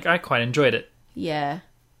fine. Like, I quite enjoyed it. Yeah.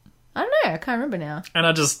 I don't know. I can't remember now. And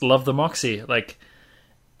I just love the moxie. Like,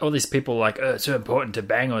 all these people like, oh, it's so important to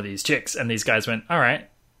bang all these chicks. And these guys went, all right,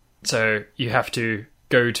 so you have to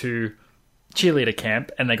go to cheerleader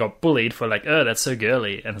camp. And they got bullied for like, oh, that's so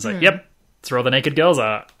girly. And it's like, yep, that's where all the naked girls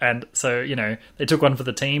are. And so, they took one for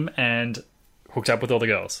the team and hooked up with all the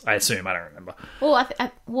girls. I assume. I don't remember.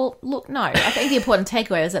 Well, look, no. I think the important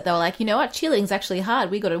takeaway is that they were like, you know what? Cheerleading's actually hard.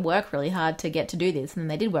 We got to work really hard to get to do this. And then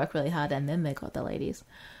they did work really hard, and then they got the ladies.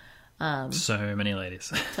 So many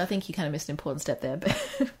ladies. So I think you kind of missed an important step there. But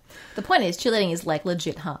the point is, cheerleading is like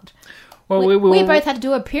legit hard. Well, We both had to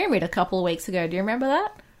do a pyramid a couple of weeks ago. Do you remember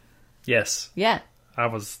that? Yes. Yeah. I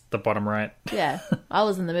was the bottom right. Yeah. I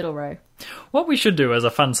was in the middle row. What we should do as a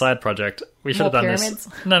fun side project, we should More have done pyramids?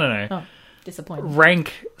 this. No. Oh, disappointing.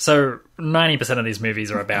 Rank. So 90% of these movies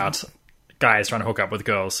are about guys trying to hook up with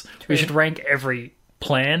girls. We should rank every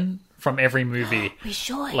plan from every movie. We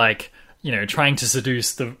should. Like, trying to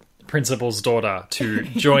seduce the principal's daughter to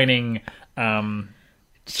joining cheerleader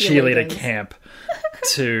Cheerleaders. camp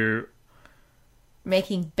to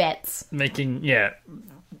Making bets.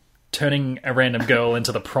 turning a random girl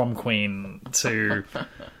into the prom queen to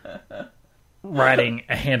writing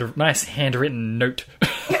a nice handwritten note.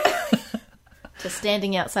 To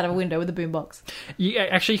standing outside of a window with a boombox. You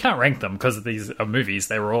can't rank them because these are movies.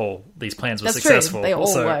 These plans were That's true. successful. They all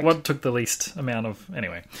so worked. what took the least amount of...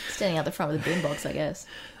 Anyway. Standing out the front with a boombox, I guess.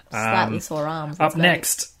 Slightly sore arms. Up That's about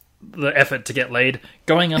next, the effort to get laid.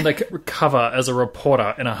 Going undercover as a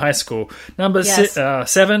reporter in a high school. Number Yes.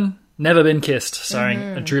 7, Never Been Kissed,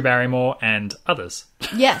 starring Drew Barrymore and others.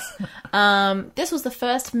 it. Yes. This was the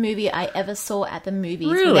first movie I ever saw at the movies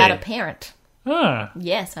Really? without a parent. Ah,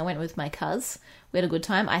 Yes, I went with my cuz. We had a good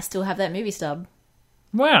time. I still have that movie stub.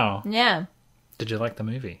 wow. Yeah, Did you like the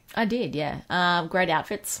movie? I did, yeah. Great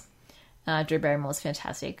outfits. Drew Barrymore was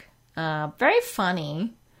fantastic. Very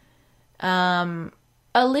funny.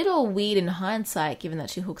 A little weird in hindsight, given that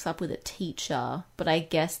she hooks up with a teacher, but I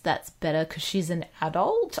guess that's better because she's an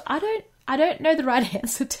adult. I don't know the right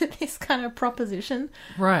answer to this kind of proposition.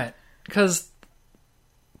 Right. Because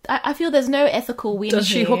I feel there's no ethical win does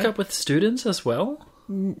she here. hook up with students as well?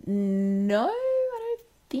 No, I don't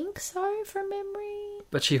think so from memory.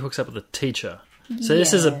 But she hooks up with a teacher. So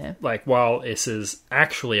this is Yeah. while this is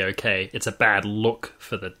actually okay, it's a bad look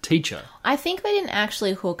for the teacher. I think they didn't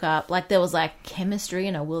actually hook up. Like, there was, like, chemistry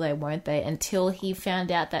and a will they, won't they, until he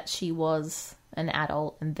found out that she was an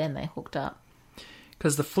adult, and then they hooked up.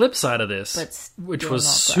 Because the flip side of this, But which still was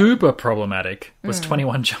not super problematic, was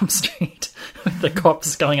 21 Jump Street, with the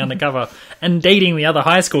cops going undercover and dating the other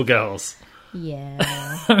high school girls. Yeah,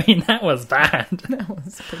 I mean, that was bad. that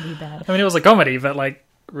was pretty bad. I mean, it was a comedy, but like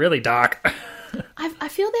really dark. I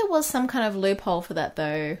feel there was some kind of loophole for that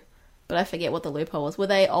though, but I forget what the loophole was. Were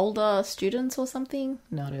they older students or something?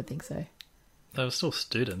 No, I don't think so. They were still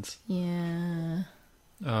students. Yeah.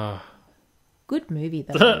 Oh. Good movie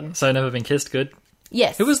though. So Never Been Kissed, good.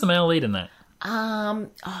 Yes. Who was the male lead in that? Oh,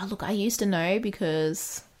 look, I used to know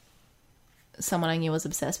because someone I knew was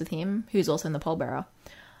obsessed with him, who's also in The Pallbearer.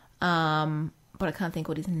 But I can't think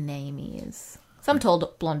what his name is. Some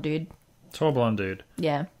tall blonde dude. Tall blonde dude.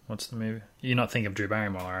 Yeah. What's the movie? You're not thinking of Drew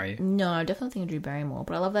Barrymore, are you? No, I definitely think of Drew Barrymore,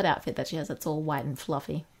 but I love that outfit that she has. That's all white and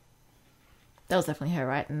fluffy. That was definitely her,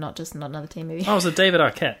 right? And not another teen movie. Oh, was it David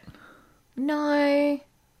Arquette? No.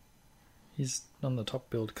 He's on the top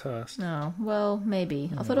billed cast. No, well, maybe.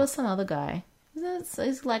 I thought it was some other guy.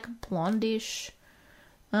 He's like blondish.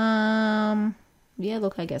 Yeah,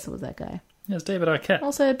 look, I guess it was that guy. Yeah, it's David Arquette.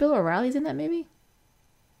 Also, Bill O'Reilly's in that movie.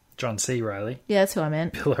 John C. Reilly. Yeah, that's who I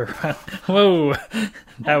meant. Bill O'Reilly. Whoa,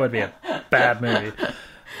 that would be a bad movie.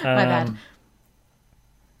 My bad.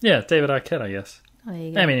 Yeah, David Arquette, I guess. Oh, there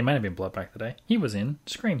you go. I mean, he might have been Blood Back the Day. He was in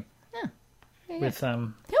Scream. There you go. With Who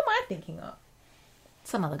am I thinking of?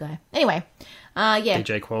 Some other guy. Anyway, yeah.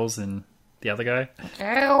 DJ Qualls and the other guy.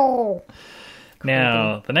 Ow.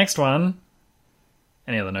 Now, the next one.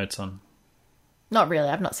 Any other notes on? Not really.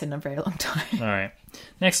 I've not seen it in a very long time. All right.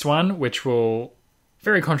 Next one, which will...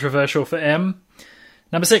 Very controversial for M.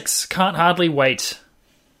 Number 6, Can't Hardly Wait.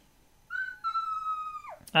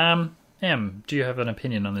 M, do you have an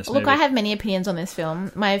opinion on this Look, movie? I have many opinions on this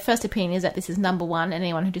film. My first opinion is that this is number one, and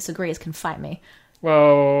anyone who disagrees can fight me.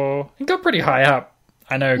 Well, it got pretty high up.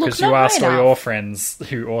 I know, because Look, you not asked high all enough. your friends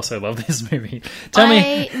who also love this movie. Tell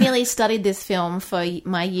me... I nearly studied this film for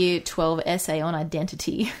my Year 12 essay on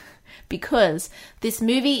identity because this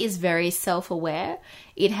movie is very self-aware.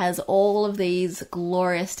 It has all of these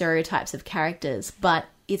glorious stereotypes of characters, but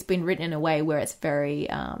it's been written in a way where it's very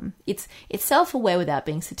it's self-aware without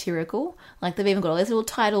being satirical. Like, they've even got all these little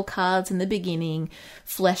title cards in the beginning,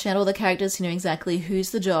 flesh out all the characters to know exactly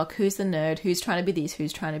who's the jock, who's the nerd, who's trying to be this,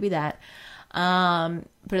 who's trying to be that.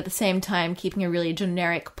 But at the same time keeping a really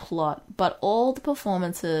generic plot. But all the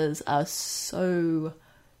performances are so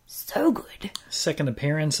good. Second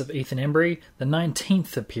appearance of Ethan Embry, the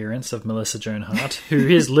 19th appearance of Melissa Joan Hart, who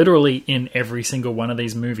is literally in every single one of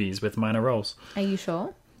these movies with minor roles. Are you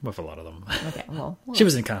sure? With a lot of them. Okay, well. She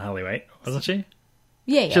was in Can't Hardly Wait, wasn't she?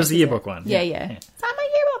 Yeah. She was the she's yearbook it. one. Yeah. Yeah. It's not my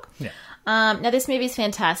yearbook. Yeah. Now, this movie is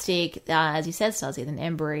fantastic. As you said, stars Ethan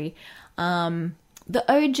Embry. The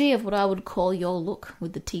OG of what I would call your look,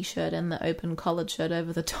 with the t-shirt and the open collared shirt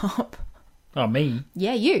over the top. Oh, me?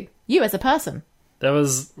 Yeah, you. You as a person.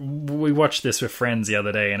 We watched this with friends the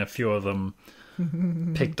other day, and a few of them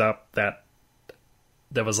picked up that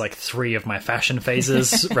there was like 3 of my fashion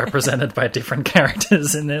phases represented by different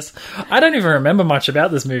characters in this. I don't even remember much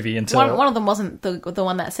about this movie until... One of them wasn't the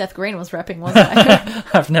one that Seth Green was repping, was it?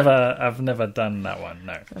 I've never done that one,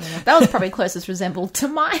 no. That was probably closest resembled to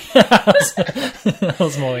mine. That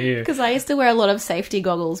was more you. Because I used to wear a lot of safety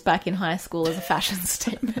goggles back in high school as a fashion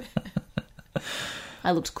statement.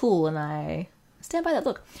 I looked cool, and I stand by that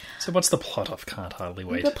look. So what's the plot of Can't Hardly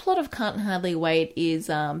Wait? The plot of Can't Hardly Wait is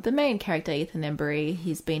the main character, Ethan Embry.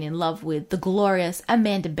 He's been in love with the glorious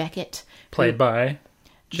Amanda Beckett. Played by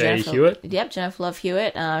Jay Jennifer- Hewitt. Yep, Jennifer Love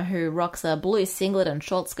Hewitt, who rocks a blue singlet and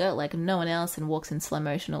short skirt like no one else and walks in slow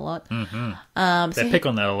motion a lot. They pick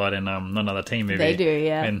on that a lot in another teen movie. They do,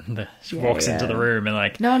 yeah. And she walks into the room and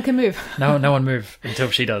like, No one can move. no one move until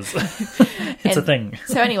she does. It's a thing.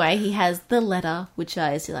 So anyway, he has the letter, which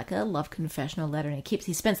is like a love confessional letter, and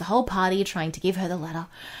he spends the whole party trying to give her the letter.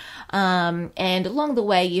 And along the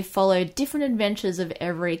way, you follow different adventures of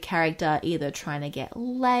every character, either trying to get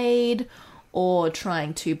laid, or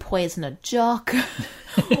trying to poison a jock,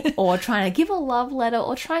 or trying to give a love letter,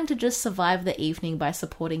 or trying to just survive the evening by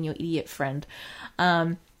supporting your idiot friend.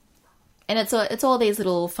 And it's all these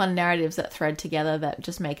little fun narratives that thread together that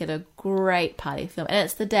just make it a great party film. And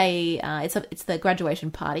it's the day, it's the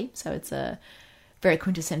graduation party, so it's a very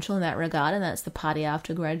quintessential in that regard, and that's the party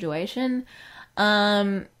after graduation.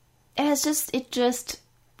 And it's just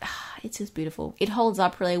beautiful. It holds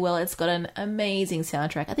up really well. It's got an amazing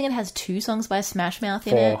soundtrack. I think it has 2 songs by Smash Mouth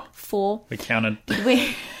in it. 4. We counted.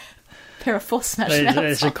 There are 4 Smash They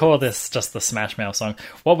Mouth should call this just the Smash Mouth song.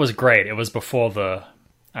 What was great, it was before the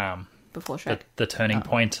before Shrek. the turning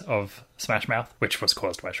point of Smash Mouth, which was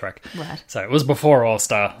caused by Shrek. Right. So it was before All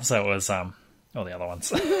Star, so it was all the other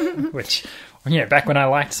ones. Which, back when I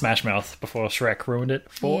liked Smash Mouth before Shrek ruined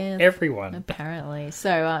it for everyone. Apparently.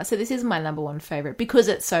 So this is my number 1 favourite because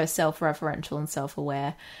it's so self-referential and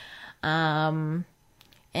self-aware. And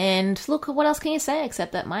look, what else can you say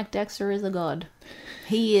except that Mike Dexter is a god?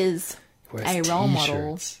 He is Wears a role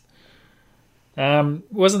model. t-shirts.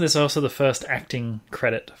 Wasn't this also the first acting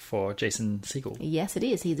credit for Jason Segel? Yes, it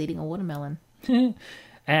is. He's eating a watermelon.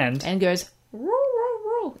 And goes, "Roo,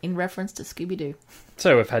 roo, roo," in reference to Scooby-Doo.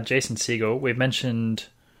 so we've had Jason Segel. We've mentioned...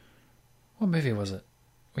 What movie was it?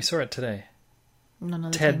 We saw it today.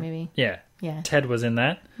 Another Ted. teen movie. Yeah. Yeah. Ted was in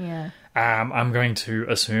that. Yeah. I'm going to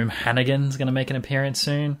assume Hannigan's going to make an appearance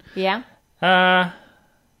soon. Yeah?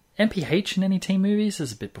 MPH in any teen movies? This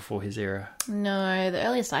is a bit before his era. No, the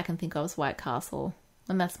earliest I can think of is White Castle.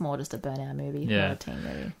 And that's more just a burnout movie, Yeah. not a teen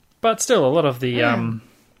movie. But still, a lot of the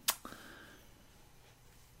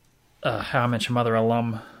How I Met Your Mother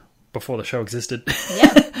alum before the show existed.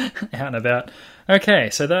 Yeah. Out and about. Okay,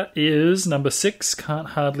 so that is number 6, Can't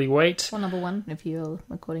Hardly Wait. Well, number 1, if you're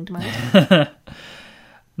according to my list.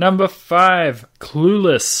 Number 5,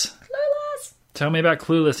 Clueless. Clueless! Tell me about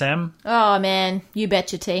Clueless, Em. Oh, man. You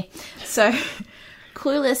betcha, T. So,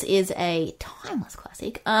 Clueless is a timeless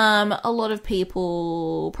classic. A lot of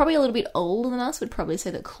people, probably a little bit older than us, would probably say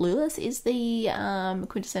that Clueless is the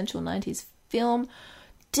quintessential 90s film.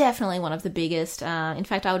 Definitely one of the biggest. In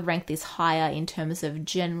fact, I would rank this higher in terms of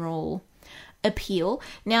general appeal.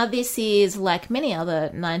 Now, this is, like many other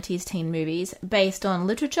 90s teen movies, based on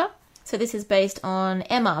literature. So this is based on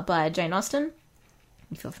Emma by Jane Austen,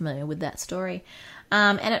 if you're familiar with that story.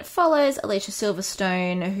 And it follows Alicia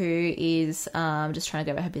Silverstone, who is just trying to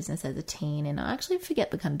go about her business as a teen. And I actually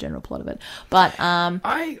forget the kind of general plot of it. But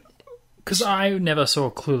Because I never saw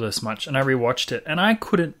Clueless much, and I rewatched it, and I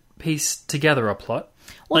couldn't piece together a plot.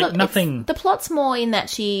 well, Like, look, nothing... the plot's more in that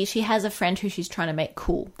she has a friend who she's trying to make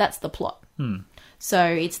cool. That's the plot. So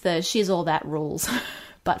it's the she's all that rules.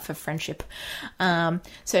 But for friendship.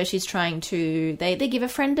 So she's trying to... They give a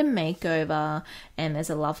friend a makeover, and there's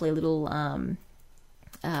a lovely little...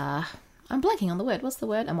 I'm blanking on the word. What's the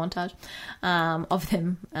word? A montage of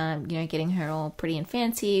them, getting her all pretty and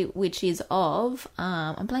fancy, which is of...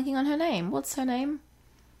 I'm blanking on her name. What's her name?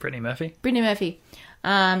 Brittany Murphy. Brittany Murphy.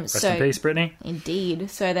 Rest in peace, Brittany. Indeed.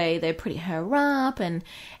 So they pretty her up, and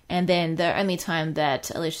then the only time that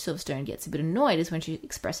Alicia Silverstone gets a bit annoyed is when she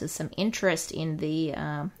expresses some interest in the,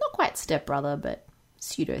 not quite stepbrother, but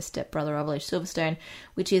pseudo-stepbrother of Alicia Silverstone,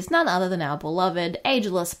 which is none other than our beloved,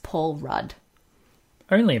 ageless Paul Rudd.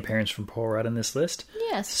 Only appearance from Paul Rudd in this list.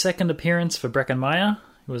 Yes. Second appearance for Breckin Meyer,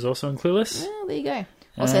 who was also in Clueless. Well, there you go.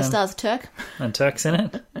 Also stars Turk. And Turk's in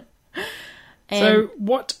it. And So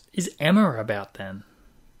what is Emma about then?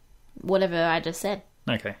 whatever I just said.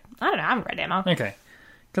 Okay. I don't know, I haven't read Emma. Okay.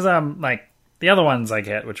 Because, the other ones I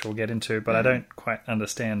get, which we'll get into, but I don't quite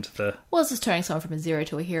understand the... Well, it's just turning someone from a zero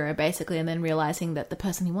to a hero, basically, and then realising that the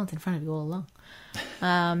person he wants in front of you all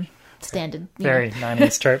along. Standard. Very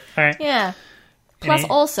 90s trope. All right. Yeah. Plus, Any-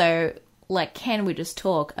 also, can we just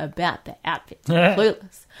talk about the outfits?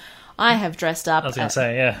 Clueless. I have dressed up. I was going to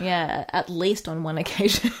say, yeah. Yeah, at least on one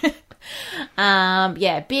occasion. Big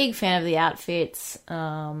fan of the outfits.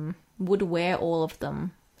 Would wear all of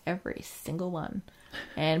them. Every single one.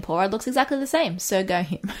 And Paul Rudd looks exactly the same, so go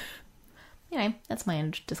him. That's my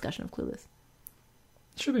end discussion of Clueless.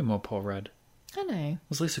 Should be more Paul Rudd. I know.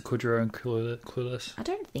 Was Lisa Kudrow in Clueless? I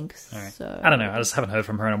don't think All right. so. I don't know. I just haven't heard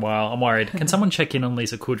from her in a while. I'm worried. Can someone check in on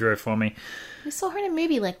Lisa Kudrow for me? We saw her in a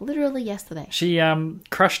movie, literally yesterday. She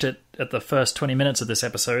crushed it at the first 20 minutes of this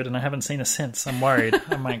episode, and I haven't seen her since. I'm worried.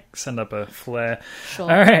 I might send up a flare. Sure.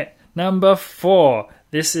 All right. Number 4.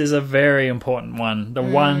 This is a very important one. The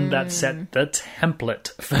one that set the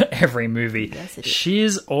template for every movie. Yes, it is.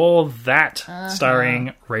 She's All That,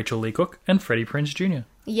 starring Rachel Lee Cook and Freddie Prinze Jr.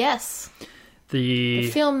 Yes.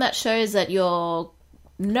 The Film that shows that you're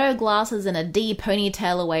no glasses and a D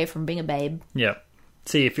ponytail away from being a babe. Yeah.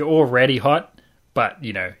 See, if you're already hot, but,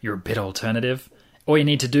 you're a bit alternative, all you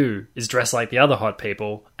need to do is dress like the other hot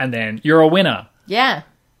people, and then you're a winner. Yeah.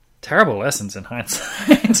 Terrible lessons in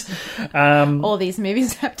hindsight. All these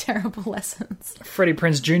movies have terrible lessons. Freddie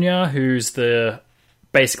Prinze Jr., who's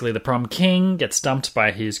basically the prom king, gets dumped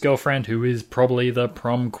by his girlfriend, who is probably the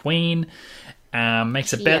prom queen,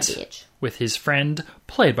 makes a Yeah, bet bitch. with his friend,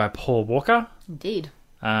 played by Paul Walker. Indeed.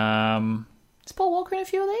 I'm Is Paul Walker in a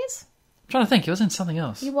few of these? trying to think, he was in something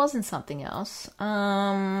else. He was in something else.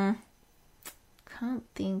 Can't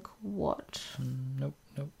think what. Nope.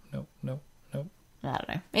 I don't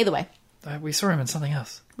know. Either way, We saw him in something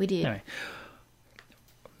else. we did. Anyway.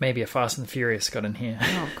 Maybe a Fast and Furious got in here.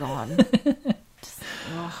 Oh, God.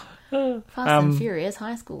 Fast and Furious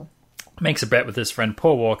High School. makes a bet with his friend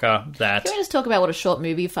Paul Walker that... Can we just talk about what a short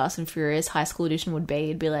movie Fast and Furious High School Edition would be?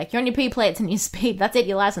 It'd be like, you're on your P plates and your speed. That's it,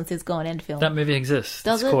 your license is gone, end film. That movie exists.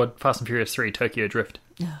 Does it's it? called Fast and Furious 3 Tokyo Drift.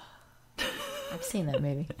 I've seen that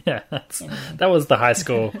movie. Yeah, that was the high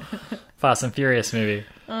school Fast and Furious movie.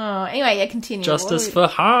 Oh, anyway, yeah, continue. Justice for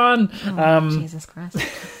Han! Jesus Christ.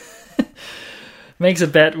 Makes a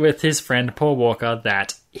bet with his friend Paul Walker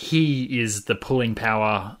that he is the pulling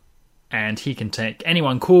power and he can take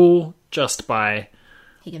anyone cool just by...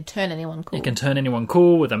 He can turn anyone cool. He can turn anyone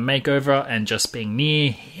cool with a makeover and just being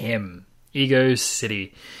near him. Ego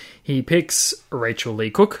City. He picks Rachel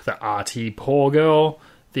Lee Cook, the arty poor girl.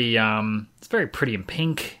 It's very pretty in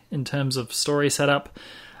pink in terms of story setup.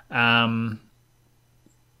 She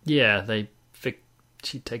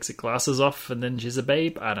takes her glasses off and then she's a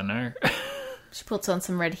babe. I don't know. She puts on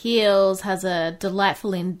some red heels, has a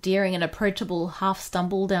delightful, endearing and approachable half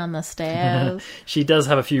stumble down the stairs. She does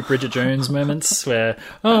have a few Bridget Jones moments where,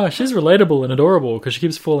 she's relatable and adorable because she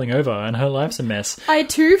keeps falling over and her life's a mess. I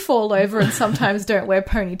too fall over and sometimes don't wear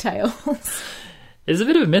ponytails. There's a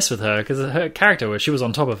bit of a miss with her because her character, where she was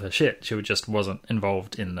on top of her shit, she just wasn't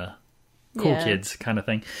involved in the cool kids kind of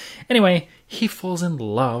thing. Anyway, he falls in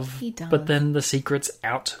love, He does. but then the secret's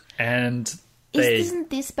out and... Isn't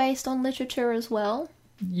this based on literature as well?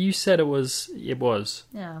 You said it was.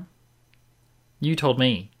 Yeah. You told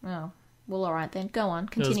me. Oh. Well, alright then. Go on.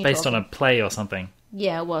 It Continue. was based on a play or something.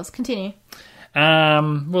 Yeah, it was. Continue.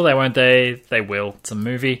 Well, they won't. They will. It's a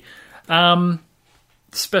movie.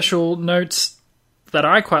 Special notes that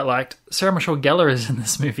I quite liked. Sarah Michelle Gellar is in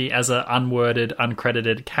this movie as an unworded,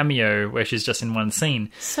 uncredited cameo where she's just in one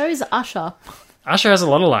scene. So's Usher. Usher has a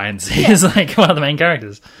lot of lines. He's like one of the main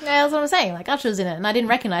characters. Yeah, that's what I'm saying. Like, Usher's in it, and I didn't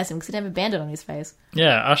recognise him because he didn't have a bandit on his face.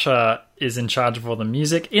 Yeah, Usher is in charge of all the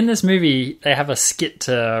music. In this movie, they have a skit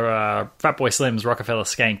to Fatboy Slim's Rockefeller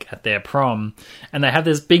Skank at their prom, and they have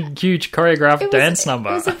this big, huge choreographed dance number.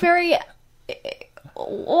 It was a very...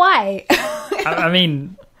 Why? I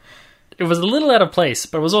mean... It was a little out of place,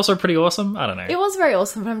 but it was also pretty awesome. I don't know. It was very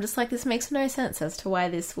awesome, but I'm just like, this makes no sense as to why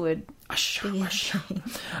this would be a thing.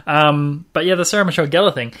 But yeah, the Sarah Michelle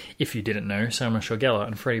Gellar thing, if you didn't know, Sarah Michelle Gellar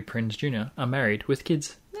and Freddie Prinze Jr. are married with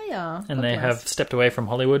kids. They are. And they have stepped away from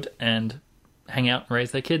Hollywood and hang out and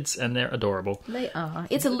raise their kids, and they're adorable. They are.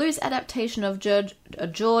 It's a loose adaptation of George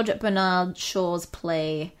Bernard Shaw's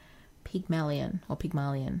play Pygmalion, or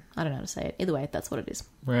Pygmalion. I don't know how to say it. Either way, that's what it is.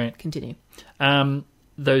 Right. Continue.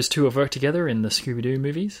 Those two have worked together in the Scooby-Doo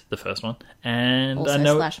movies, the first one. And Also I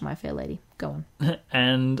know, slash My Fair Lady. Go on.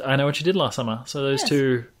 and I Know What You Did Last Summer. So those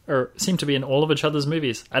two seem to be in all of each other's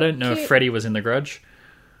movies. I don't know if Freddie was in The Grudge.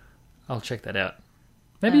 I'll check that out.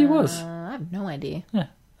 Maybe he was. I have no idea. Yeah,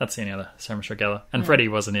 that's the only other Sarah Michelle Gellar. And Freddie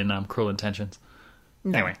wasn't in Cruel Intentions.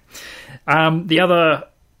 No. Anyway. The other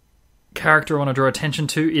character I want to draw attention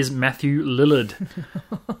to is Matthew Lillard.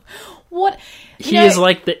 What? He is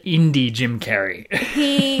like the indie Jim Carrey.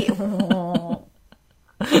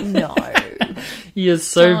 No. He is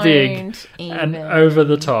so Don't big even. and over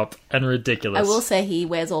the top and ridiculous. I will say he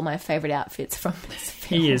wears all my favourite outfits from this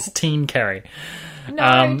film. He is Teen Carrey. No,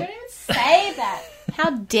 don't even say that. How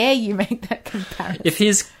dare you make that comparison? If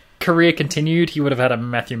his career continued, he would have had a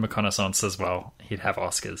Matthew McConaughey as well. He'd have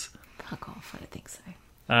Oscars. Fuck off, I don't think so.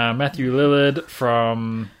 Matthew Lillard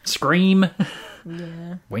from Scream.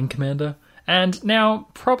 Yeah. Wing Commander. And now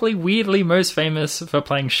probably weirdly most famous for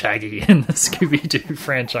playing Shaggy in the Scooby-Doo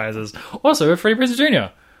franchises. Also Freddie Prinze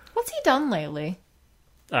Jr. What's he done lately?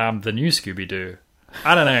 The new Scooby-Doo.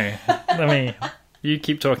 I don't know. You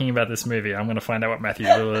keep talking about this movie. I'm going to find out what Matthew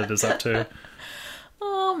Lillard is up to.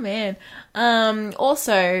 Oh, man.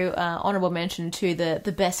 Also, honourable mention to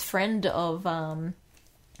the best friend of...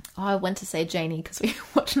 I went to say Janie because we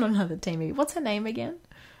were watching another TV. What's her name again?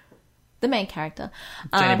 The main character.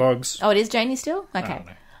 Janie Boggs. Oh, it is Janie still? Okay.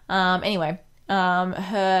 I don't know. Anyway,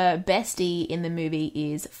 her bestie in the movie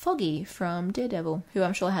is Foggy from Daredevil, who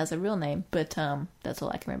I'm sure has a real name, but that's all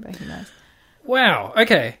I can remember. Who knows? Wow,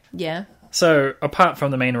 okay. Yeah. So, apart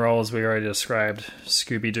from the main roles we already described,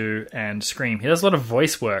 Scooby-Doo and Scream, he does a lot of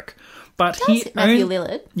voice work. But Matthew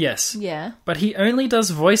Lillard. Yes. Yeah. But he only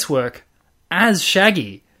does voice work as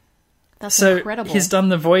Shaggy. That's So incredible. he's done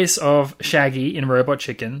the voice of Shaggy in Robot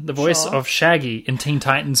Chicken, the voice Sure. of Shaggy in Teen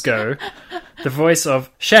Titans Go, the voice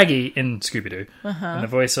of Shaggy in Scooby-Doo, and the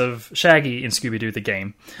voice of Shaggy in Scooby-Doo the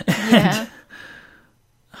game. Yeah.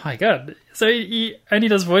 Oh my god. So he only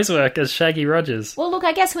does voice work as Shaggy Rogers. Well, look,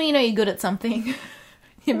 I guess when you know you're good at something,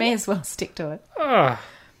 you may as well stick to it. Oh,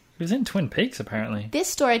 he was in Twin Peaks, apparently. This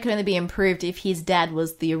story could only be improved if his dad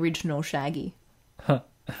was the original Shaggy.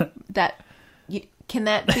 Can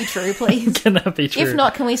that be true, please? Can that be true? If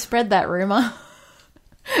not, can we spread that rumor?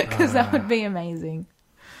 Because that would be amazing.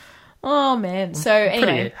 Oh man! So Pretty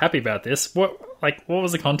anyway, happy about this. What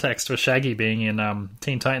was the context for Shaggy being in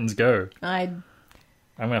Teen Titans Go? I'm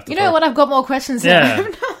gonna have to. You know what? I've got more questions now. Yeah. I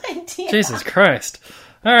have no idea. Jesus Christ!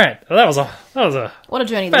 All right, well, that was a What a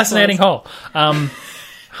journey! fascinating this was. haul.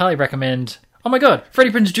 Highly recommend. Oh my god,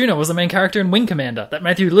 Freddie Prinze Jr. was the main character in Wing Commander that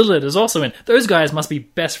Matthew Lillard is also in. Those guys must be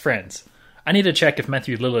best friends. I need to check if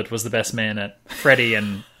Matthew Lillard was the best man at Freddie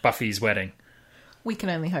and Buffy's wedding. We can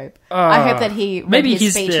only hope. I hope that he read maybe his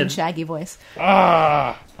he's speech dead. in Shaggy voice.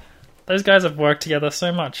 Those guys have worked together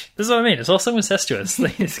so much. This is what I mean. It's all so incestuous.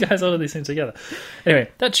 These guys all do these things together. Anyway,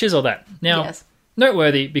 that chisel that. Now, Yes.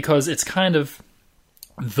 noteworthy because it's kind of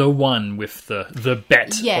the one with the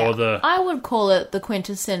bet Yeah, or the... I would call it the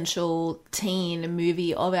quintessential teen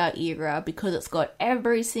movie of our era because it's got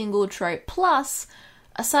every single trope. Plus,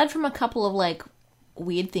 aside from a couple of like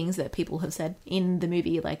weird things that people have said in the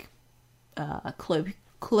movie, like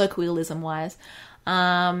colloquialism wise,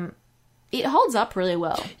 it holds up really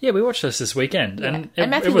well. Yeah, we watched this weekend. Yeah. And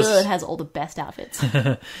And Matthew it was, Lillard has all the best outfits.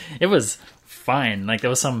 it was fine. Like, there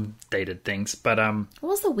was some dated things, but... What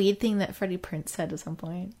was the weird thing that Freddie Prinze said at some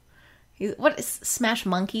point? Smash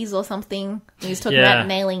monkeys or something? He was talking Yeah. about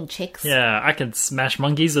nailing chicks. Yeah, I could smash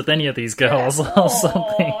monkeys with any of these girls or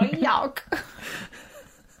something. Oh, yuck.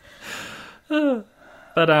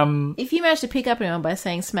 But, If you manage to pick up anyone by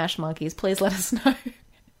saying smash monkeys, please let us know.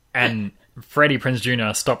 and Freddie Prinze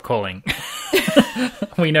Jr., stop calling.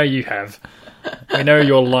 We know you have. We know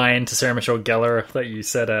your line to Sarah Michelle Gellar that you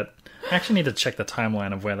said at... I actually need to check the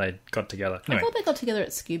timeline of where they got together. I Anyway, thought they got together at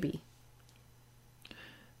Scooby.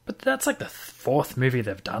 but that's like the fourth movie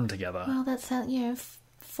they've done together. Well, that's how,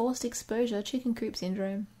 forced exposure, chicken coop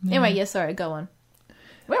syndrome. Anyway, yeah, sorry, go on.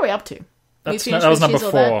 Where are we up to? That finished was with number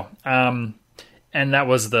Chisel 4. And that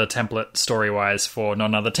was the template story-wise for Not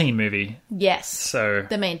Another Teen Movie. Yes. So,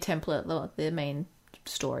 The main template, the main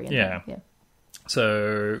story. Yeah. Yeah.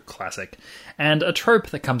 so classic. And a trope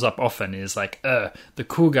that comes up often is like, the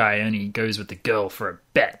cool guy only goes with the girl for a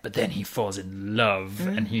bet, but then he falls in love,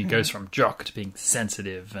 and he goes from jock to being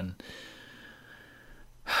sensitive, and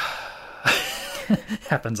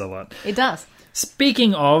happens a lot. It does.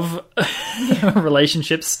 Speaking of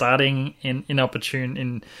relationships starting in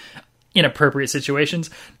inappropriate situations,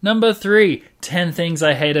 number 3, 10 Things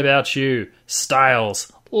I Hate About You.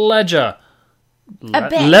 Styles, Ledger,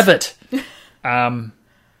 bet. Levitt.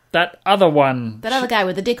 That other one. That other guy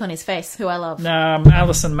with the dick on his face, who I love.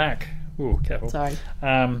 Alison Mack. Ooh, careful. Sorry.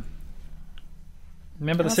 Remember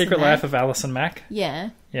The Alison Secret Mack? Life of Alison Mack? Yeah.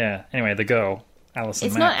 Yeah. Anyway, the girl, Alison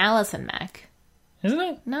It's Mack. not Alison Mack. Isn't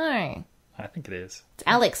it? No. I think it is. It's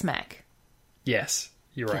Alex Mack. Yes,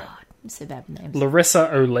 you're right. God, I'm so bad with names. Larissa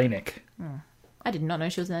Olenek. I did not know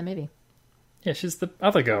she was in that movie. Yeah, she's the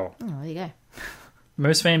other girl. Oh, there you go.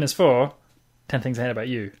 Most famous for 10 Things I Hate About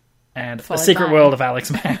You and The Followed Secret by- World of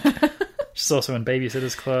Alex Mack. She's also in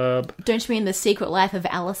Babysitter's Club. Don't you mean The Secret Life of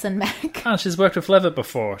Alison Mack? Oh, she's worked with Levitt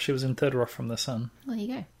before. She was in Third Rock from the Sun. Well, there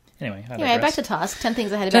you go. Anyway, I Anyway, digress. back to task. 10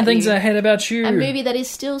 Things I Hate 10 About Things You. I Hate About You. A movie that is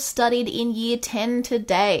still studied in year 10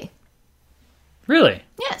 today. Really?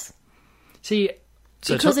 Yes. See,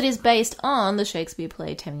 so Because it is based on the Shakespeare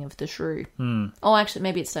play Taming of the Shrew. Oh, actually,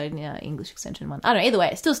 maybe it's studied in the English Extension 1. I don't know. Either way,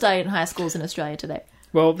 it's still studied in high schools in Australia today.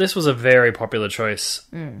 well, this was a very popular choice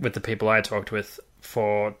with the people I talked with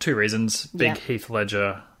for 2 reasons. Big Yeah. Heath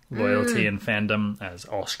Ledger loyalty and fandom as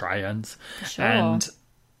Australians. Sure. And Love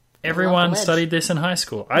everyone the Ledge. studied this in high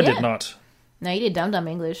school. I Yeah. did not. No, you did Dum Dum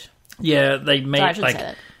English. Yeah, they Sorry, I made, shouldn't like, say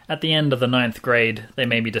that. at the end of the 9th grade, they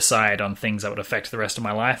made me decide on things that would affect the rest of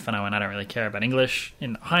my life, and I went, I don't really care about English.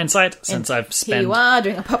 In hindsight, since I've Here spent you are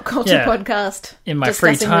doing a pop culture Yeah. podcast. in my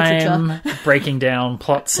free discussing time literature. breaking down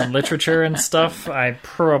plots and literature and stuff, I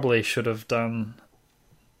probably should have done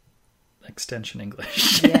extension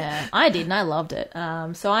English. Yeah, I did, and I loved it.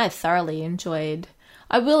 So I thoroughly enjoyed.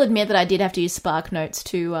 I will admit that I did have to use Spark Notes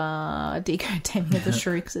to decode Taming of the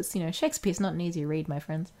Shrew because it's Shakespeare's not an easy read, my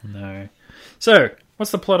friends. No. So,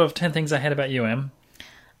 what's the plot of 10 Things I Hate About You, Em?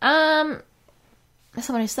 As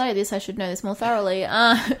someone who studied this, I should know this more thoroughly.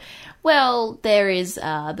 Well, there is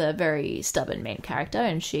the very stubborn main character,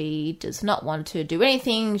 and she does not want to do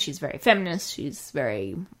anything. She's very feminist. She's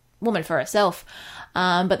very woman for herself.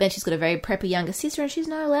 But then she's got a very preppy younger sister, and she's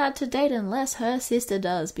not allowed to date unless her sister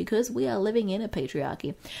does, because we are living in a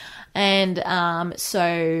patriarchy. And so,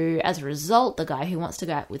 as a result, the guy who wants to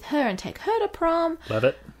go out with her and take her to prom, Love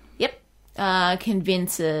it.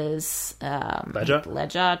 convinces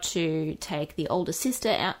Ledger to take the older sister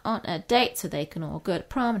out on a date so they can all go to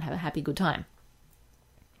prom and have a happy good time.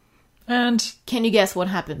 And Can you guess what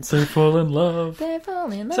happens? they fall in love. They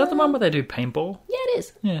fall in love. Is that the one where they do paintball? Yeah, it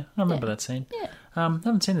is. Yeah, I remember that scene. Yeah.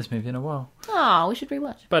 Haven't seen this movie in a while. Oh, we should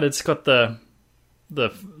rewatch. But it's got the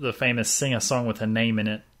famous singer-song with her name in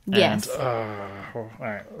it. Yes. And, all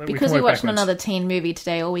right. Because we watched another teen movie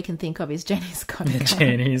today, all we can think of is Jenny's got a gun,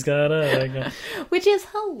 Jenny's got a... which is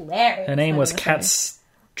hilarious. Her name was I gotta Kat say.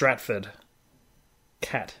 Stratford.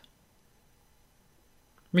 Kat.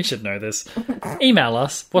 We should know this. Email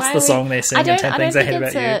us. What's Why the we- song they sing in 10 Things I Hate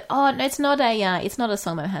About You? Oh, no, it's not a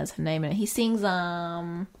song that has her name in it. He sings,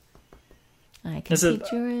 I can Is it-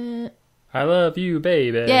 picture it. I love you,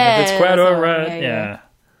 baby. Yeah, It's quite that's the one. alright. Yeah, Yeah. yeah.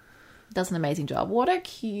 Does an amazing job. What a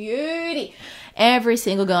cutie. Every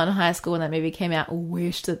single girl in high school when that movie came out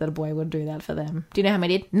wished that the boy would do that for them. Do you know how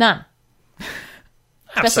many did? None.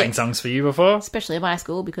 I've sang songs for you before. Especially at my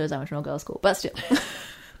school because I went to an all-girls school. But still.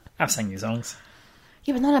 I've sang you songs.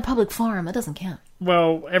 Yeah, but not in a public forum. That doesn't count.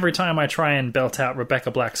 Well, every time I try and belt out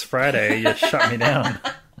Rebecca Black's Friday, you shut me down.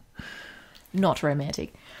 Not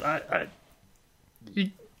romantic.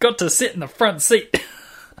 You got to sit in the front seat.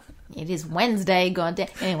 It is Wednesday, goddamn.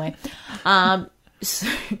 Anyway,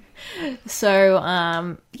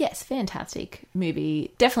 yes, fantastic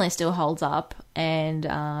movie. Definitely still holds up, and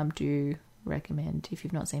do recommend if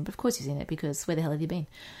you've not seen it. But of course you've seen it because where the hell have you been?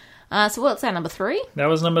 So what's that, number 3? That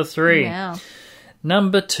was number 3. Wow.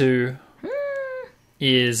 Number 2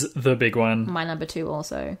 is the big one. My number 2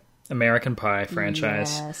 also. American Pie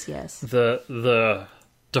franchise. Yes. The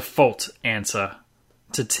default answer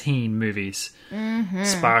to teen movies.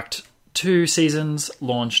 Sparked 2 seasons,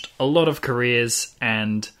 launched a lot of careers,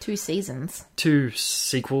 and 2 seasons. 2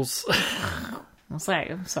 sequels, I'm sorry.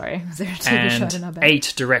 Is there a TV show I don't know and about?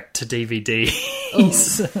 8 direct-to-DVD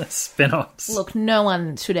spin-offs. Look, no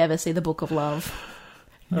one should ever see The Book of Love.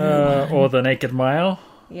 Or The Naked Mile,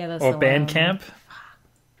 Yeah, that's or the one. Bandcamp,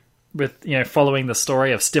 with, following the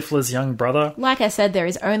story of Stifler's young brother, Like I said, there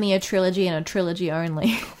is only a trilogy and a trilogy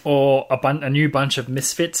only. or a new bunch of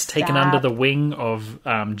misfits taken Stop. under the wing of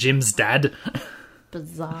Jim's dad.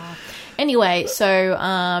 Bizarre. Anyway,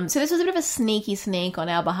 so this was a bit of a sneaky sneak on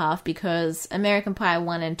our behalf because American Pie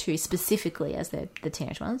 1 and 2 specifically, as they're the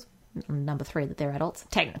teenage ones, number 3 that they're adults,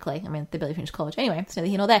 technically. I mean, they barely finished college. Anyway, it's neither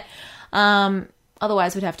here nor there.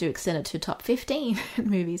 Otherwise, we'd have to extend it to top 15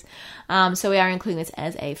 movies. So we are including this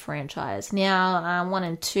as a franchise. Now, 1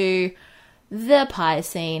 and 2, the pie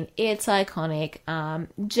scene, it's iconic.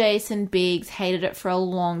 Jason Biggs hated it for a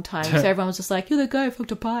long time. So everyone was just like, you're the guy who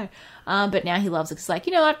fucked a pie. But now he loves it. It's like,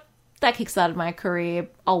 you know what? That kickstarted my career.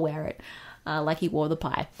 I'll wear it. Like he wore the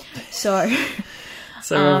pie. So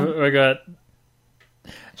So we got...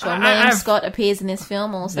 Sean William Scott appears in this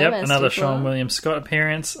film also. Yep, as another Stifler. Sean William Scott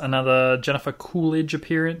appearance, another Jennifer Coolidge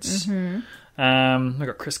appearance. We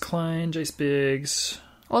got Chris Klein, Jace Biggs,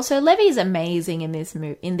 Also, Levy's amazing in these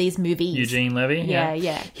movies. Eugene Levy.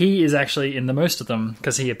 Yeah. He is actually in the most of them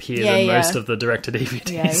because he appears Yeah, in yeah. most of the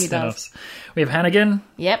direct-to-DVD Yeah, he spin-offs. We have Hannigan.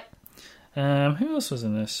 Yep. Who else was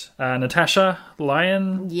in this? Natasha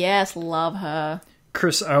Lyon, Yes, love her.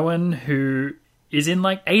 Chris Owen, who is in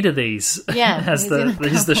like 8 of these. Yeah, As he's in a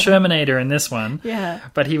he's the Shermanator in this one. Yeah.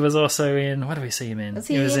 But he was also in, what do we see him in? Is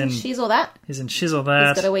he in She's All That? He's in Shizzle He's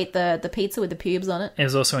That. got to eat the pizza with the pubes on it. He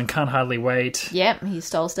was also in Can't Hardly Wait. Yep, he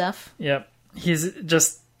stole stuff. Yep. He's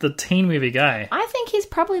just the teen movie guy. I think he's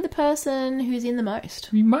probably the person who's in the most.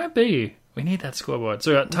 He might be. We need that scoreboard.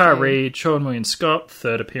 So we got Tara Okay. Reid, Sean William Scott,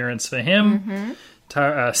 3rd appearance for him.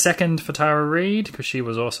 Second for Tara Reid, because she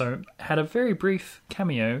was also had a very brief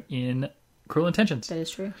cameo in Cruel Intentions. That is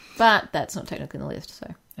true. But that's not technically on the list,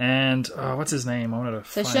 so. And, what's his name? I wanted to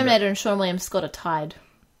So find Shermanator it. and Sean William Scott are tied.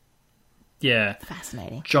 Yeah.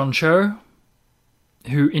 Fascinating. John Cho,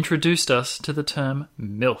 who introduced us to the term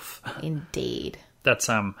MILF. Indeed. That's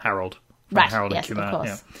Harold. From Right, Harold yes, and of Kumar.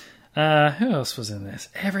 course. Yeah. Who else was in this?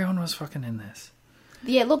 Everyone was fucking in this.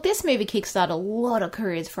 Yeah, look, this movie kickstarted a lot of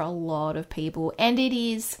careers for a lot of people, and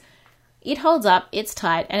it holds up, it's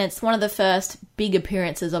tight, and it's one of the first big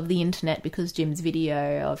appearances of the internet because Jim's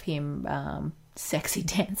video of him sexy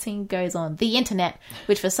dancing goes on the internet,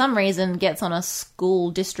 which for some reason gets on a school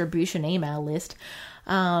distribution email list,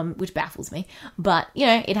 which baffles me. But,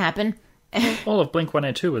 it happened. All of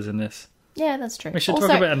Blink-182 was in this. Yeah, that's true. We should Also,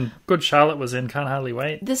 talk about, and Good Charlotte was in Can't Hardly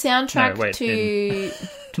Wait. the soundtrack No, wait, to...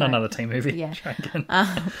 Not another teen movie. Yeah. Try again.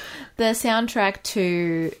 The soundtrack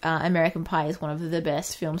to American Pie is one of the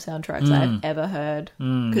best film soundtracks I've ever heard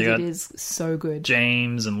because you got it is so good.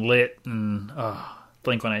 James and Lit and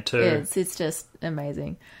Blink-182. It's just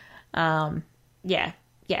amazing. Yeah,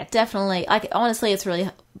 definitely. Honestly, it's really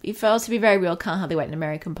if I was to be very real, Can't Hardly Wait and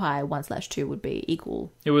American Pie 1/2 would be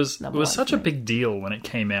equal. It was Number one such for a me. big deal when it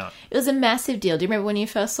came out. It was a massive deal. Do you remember when you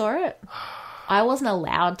first saw it? I wasn't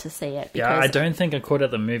allowed to see it Yeah, because I don't think I caught it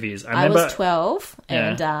at the movies. I remember, was 12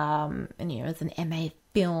 Yeah. and you know, it's an MA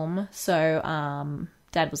film, so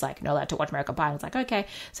Dad was like, "You're not allowed to watch American Pie." And I was like, "Okay."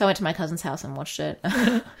 So I went to my cousin's house and watched it,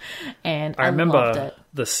 and I loved remember it.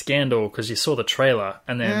 the scandal because you saw the trailer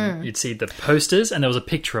and then you'd see the posters and there was a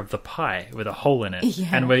picture of the pie with a hole in it. Yeah.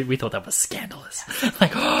 And we thought that was scandalous.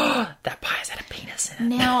 Like, oh, that pie's had a penis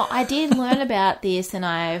in it. Now, I did learn about this, and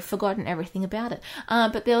I've forgotten everything about it.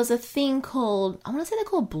 But there was a thing called, I want to say they're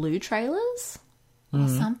called blue trailers or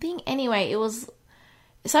something. Anyway, it was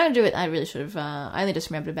something to do with, I really should have, I only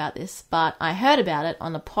just remembered about this, but I heard about it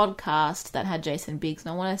on a podcast that had Jason Biggs,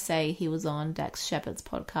 and I want to say he was on Dax Shepard's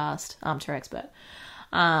podcast, Armchair Expert.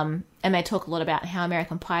 And they talk a lot about how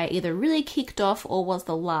American Pie either really kicked off or was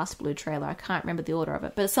the last blue trailer. I can't remember the order of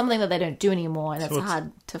it, but it's something that they don't do anymore, and it's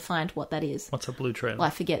hard to find what that is. What's a blue trailer? Well,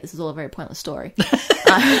 I forget. This is all a very pointless story.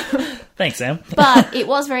 Thanks, Sam. But it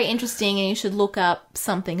was very interesting, and you should look up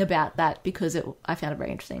something about that because I found it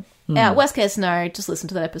very interesting. Worst case scenario, just listen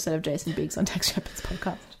to that episode of Jason Biggs on Dax Shepard's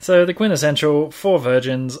podcast. So the quintessential 4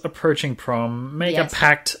 virgins approaching prom make Yes. a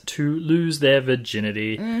pact to lose their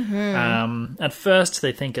virginity. At first,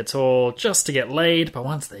 they think it's all just to get laid, but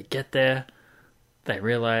once they get there, they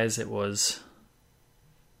realize it was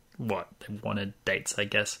what they wanted dates, I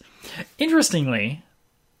guess. Interestingly,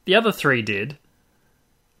 the other 3 did,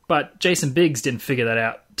 but Jason Biggs didn't figure that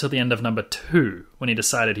out till the end of number 2 when he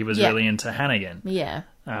decided he was Yeah. really into Hannigan. Yeah.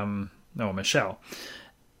 Or Michelle.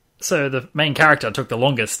 So the main character took the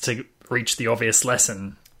longest to reach the obvious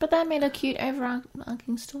lesson. But that made a cute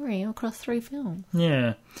overarching story across 3 films.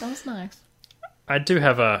 Yeah. That was nice. I do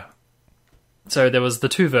have So there was the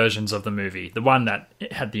 2 versions of the movie. The one that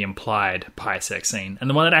had the implied pie sex scene, and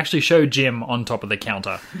the one that actually showed Jim on top of the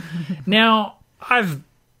counter. Now, I've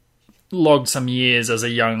logged some years as a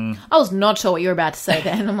young... I was not sure what you were about to say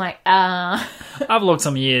then. I'm like, I've logged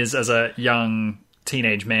some years as a young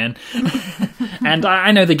teenage man. And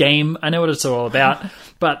I know the game. I know what it's all about.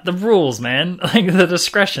 But the rules, man, like the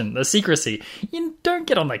discretion, the secrecy. You don't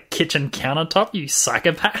get on the kitchen countertop, you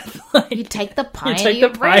psychopath. Like, you take the pie you into take your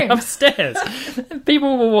the pie room. upstairs.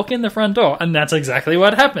 People will walk in the front door, and that's exactly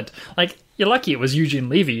what happened. Like, you're lucky it was Eugene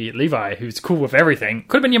Levi, who's cool with everything.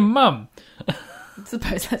 Could have been your mum. I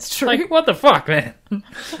suppose that's true. Like, what the fuck, man?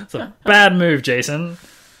 It's a bad move, Jason.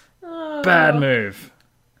 Bad move.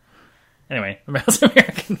 Anyway, about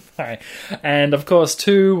American Pie. And, of course,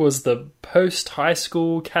 2 was the post-high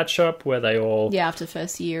school catch-up where they all... yeah, after the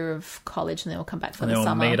first year of college, and they all come back for And they the all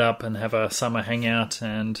summer. meet up and have a summer hangout,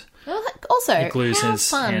 and Well, also, he glues how his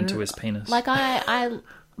fun. hand to his penis. Like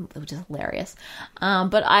which is hilarious.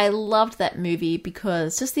 But I loved that movie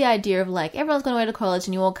because just the idea of like everyone's going away to college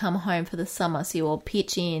and you all come home for the summer, so you all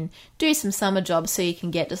pitch in, do some summer jobs so you can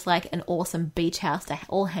get just like an awesome beach house to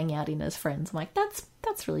all hang out in as friends. I'm like,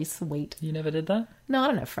 that's really sweet. You never did that? No, I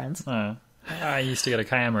don't have friends. Oh. I used to go to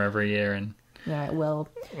Kiama every year, and All right, well,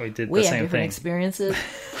 we did we the have same different thing. experiences.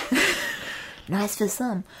 Nice for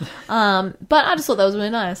some. But I just thought that was really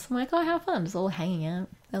nice. I'm like, oh, how fun. Just all hanging out.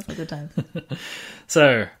 That was a good time.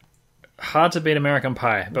 So, hard to beat American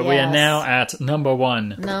Pie, but we are Yes. now at number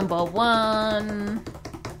 1. Number 1.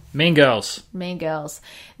 Mean Girls. Mean Girls.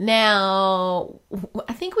 Now,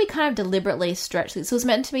 I think we kind of deliberately stretched this. It was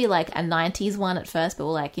meant to be like a 90s one at first, but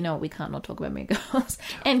we're like, you know what, we can't not talk about Mean Girls.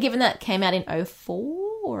 And given that it came out in 04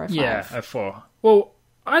 or 05? Yeah, 04. Well,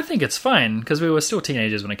 I think it's fine, because we were still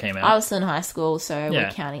teenagers when it came out. I was still in high school, so Yeah.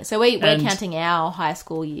 we're counting. So we're And- counting our high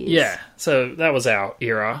school years. Yeah, so that was our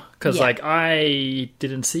era. Because, Yeah. like, I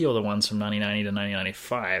didn't see all the ones from 1990 to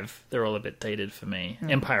 1995. They're all a bit dated for me.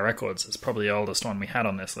 Empire Records is probably the oldest one we had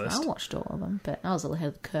on this I list. watched all of them, but I was a little ahead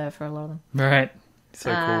of the curve for a lot of them. Right.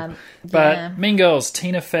 So cool. Um, But yeah. Mean Girls,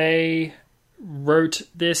 Tina Fey wrote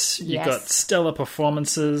this. You Yes. got stellar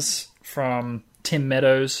performances from Tim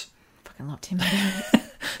Meadows. Fucking love Tim Meadows.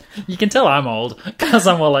 You can tell I'm old because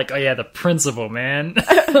I'm all like, oh yeah, the principal, man.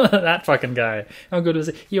 That fucking guy. How good was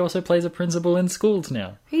he? He also plays a principal in schools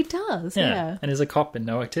now. He does, Yeah. yeah. And is a cop in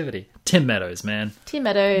No Activity. Tim Meadows, man. Tim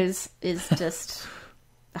Meadows is just...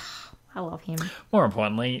 I love him. More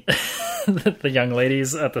importantly, the young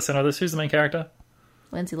ladies at the center of this. Who's the main character?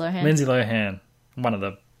 Lindsay Lohan. Lindsay Lohan. One of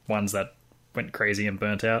the ones that went crazy and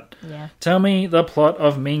burnt out. Yeah. Tell me the plot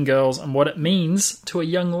of Mean Girls and what it means to a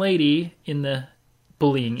young lady in the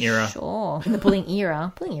bullying era. Sure. In the bullying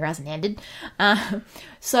era. Bullying era hasn't ended.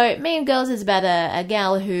 So Mean Girls is about a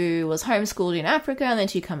gal who was homeschooled in Africa, and then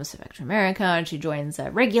she comes back to America, and she joins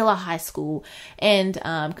a regular high school and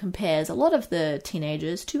compares a lot of the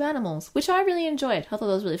teenagers to animals, which I really enjoyed. I thought that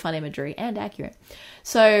was really fun imagery and accurate.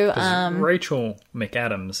 So Rachel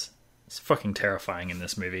McAdams is fucking terrifying in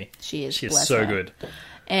this movie. She is. She is bless so her. good.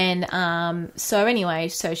 And so anyway,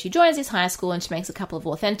 so she joins this high school and she makes a couple of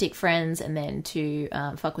authentic friends, and then to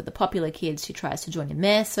fuck with the popular kids, she tries to join in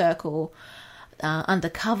their circle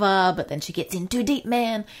undercover, but then she gets in too deep,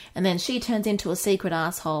 man, and then she turns into a secret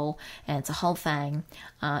asshole, and it's a whole thing.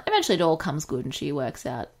 Eventually it all comes good and she works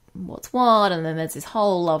out what's what, and then there's this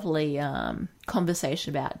whole lovely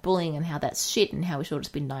conversation about bullying and how that's shit and how we should all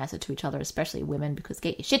just be nicer to each other, especially women, because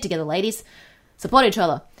get your shit together, ladies. Support each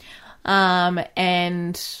other. And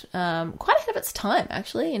quite ahead of its time,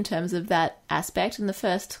 actually, in terms of that aspect, and the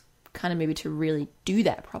first kind of movie to really do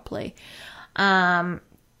that properly.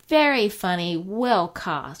 Very funny, well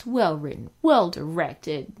cast, well written, well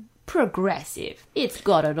directed, progressive. It's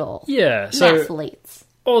got it all. Yeah, so Athletes.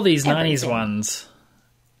 all these 90s Everything. ones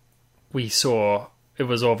we saw, it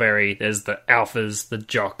was all very, there's the alphas, the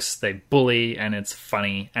jocks, they bully, and it's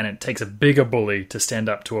funny, and it takes a bigger bully to stand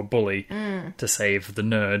up to a bully to save the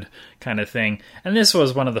nerd kind of thing. And this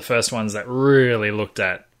was one of the first ones that really looked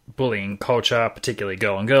at bullying culture, particularly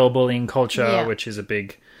girl on girl bullying culture, Yeah. which is a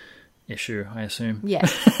big issue, I assume. Yeah.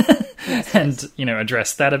 And, you know,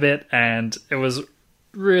 addressed that a bit, and it was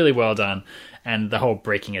really well done. And the whole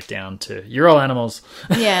breaking it down to, you're all animals,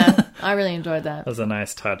 Yeah, I really enjoyed that. was a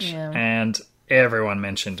nice touch. Yeah. And everyone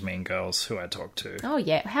mentioned Mean Girls who I talked to. Oh,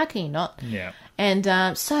 yeah. How can you not? Yeah.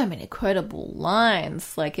 And so many quotable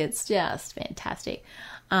lines. Like, it's just fantastic.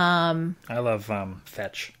 I love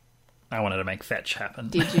Fetch. I wanted to make Fetch happen.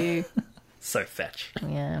 Did you? So Fetch.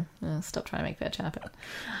 Yeah. Stop trying to make fetch happen.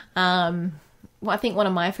 Well, I think one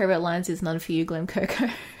of my favourite lines is "None for you, Glen Coco."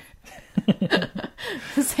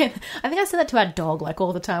 I think I say that to our dog like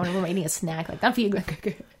all the time when we're eating a snack. Like, "None for you, Glen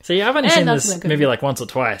Coco." See, I've only And seen not this Glen Coco. movie like once or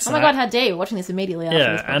twice. Oh my and god, how dare you! We're watching this immediately after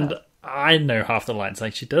this yeah, and podcast. I know half the lines.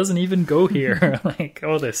 Like, she doesn't even go here. Like,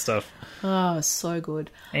 all this stuff. Oh, so good.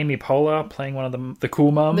 Amy Poehler playing one of the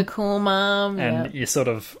cool mum. The cool mum. And you sort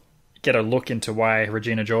of get a look into why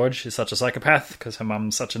Regina George is such a psychopath, because her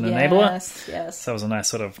mum's such an enabler. Yes. So it was a nice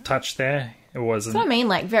sort of touch there. It wasn't. That's what I mean.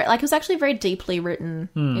 Like, it was actually very deeply written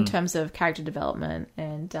in terms of character development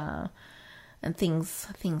and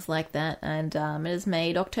things like that. And it is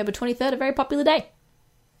made October 23rd, a very popular day.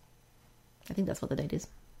 I think that's what the date is.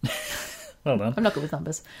 Well done. I'm not good with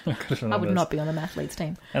numbers. I would not be on the mathletes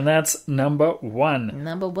team. And that's number one.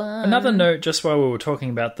 Number one. Another note, just while we were talking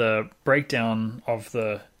about the breakdown of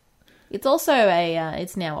the... It's also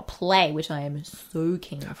it's now a play, which I am so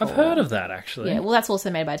keen for. I've heard of that, actually. Yeah, well, that's also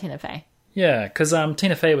made by Tina Fey. Yeah, because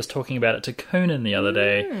Tina Fey was talking about it to Conan the other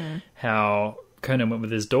day, how Conan went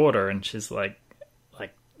with his daughter, and she's like,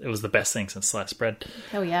 it was the best thing since sliced bread.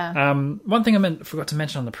 Hell yeah. One thing I forgot to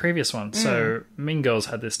mention on the previous one, so Mean Girls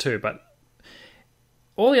had this too, but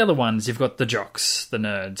all the other ones, you've got the jocks, the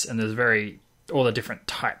nerds, and there's all the different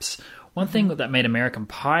types. One thing that made American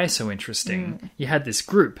Pie so interesting, you had this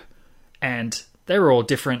group, and they were all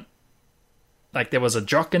different. Like, there was a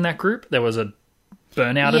jock in that group, there was a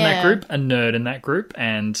burnout in that group, a nerd in that group,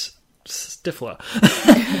 and Stifler.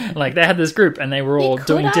 Like, they had this group, and they were all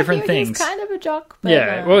doing different things. He's kind of a jock. But,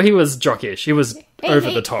 Yeah, well, he was jockish. He was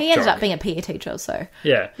over the top. He ended jock. up being a PE teacher, so...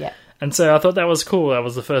 Yeah. Yeah. And so I thought that was cool. That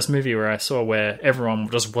was the first movie where I saw where everyone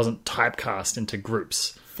just wasn't typecast into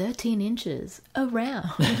groups. 13 inches around.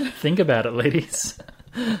 Think about it, ladies.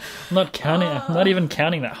 I'm not even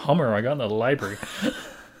counting that Hummer I got in the library.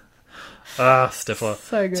 Stifler.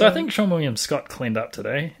 So good. So I think Sean William Scott cleaned up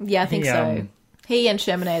today. Yeah, I think so. He and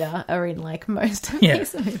Shermanator are in, like, most of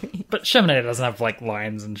these movies. But Shermanator doesn't have, like,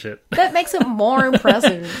 lines and shit. That makes it more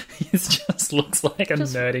impressive. He just looks like a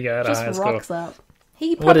nerdy guy at a high Just school. rocks up.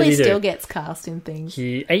 He What did probably he do? still gets cast in things.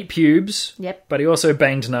 He ate pubes. Yep. But he also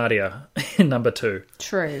banged Nadia in number 2.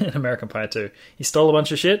 True. In American Pie 2. He stole a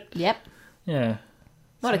bunch of shit. Yep. Yeah.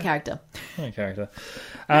 What a character. What a character.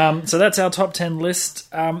 So that's our top 10 list.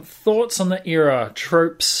 Thoughts on the era,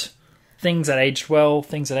 tropes, things that aged well,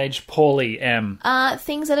 things that aged poorly, Em.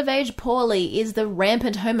 Things that have aged poorly is the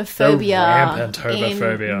rampant homophobia,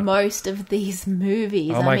 in most of these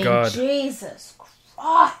movies. Oh my God. Jesus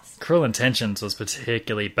Christ. Cruel Intentions was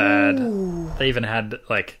particularly bad. They even had,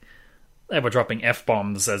 like, They were dropping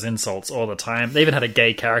F-bombs as insults all the time. They even had a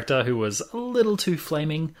gay character who was a little too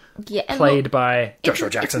flaming, Yeah, and played look, by Joshua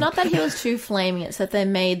It's Jackson. not that he was too flaming, it's that they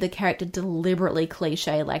made the character deliberately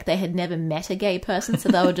cliche, like they had never met a gay person, so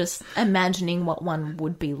they were just imagining what one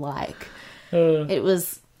would be like. It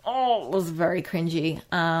was very cringy.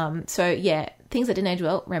 So yeah, things that didn't age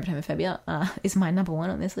well, rampant homophobia is my number one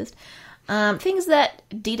on this list. Things that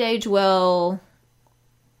did age well,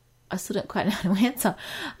 I still don't quite know how to answer.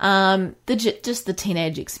 Just the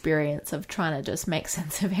teenage experience of trying to just make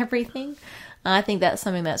sense of everything. I think that's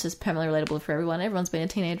something that's just permanently relatable for everyone. Everyone's been a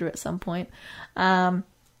teenager at some point.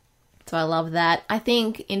 So I love that. I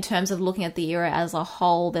think in terms of looking at the era as a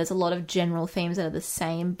whole, there's a lot of general themes that are the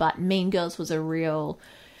same, but Mean Girls was a real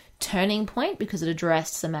turning point because it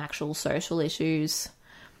addressed some actual social issues.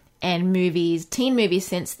 And teen movies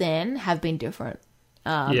since then have been different.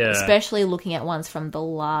 Especially looking at ones from the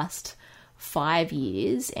last 5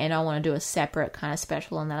 years, and I want to do a separate kind of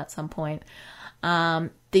special on that at some point. The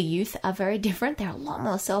youth are very different. They're a lot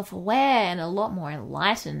more self-aware and a lot more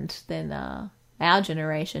enlightened than our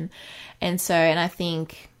generation. And I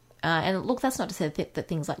think, and look, that's not to say that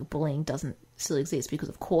things like bullying doesn't still exist, because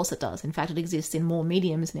of course it does. In fact, it exists in more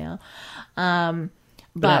mediums now. But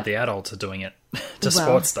now the adults are doing it to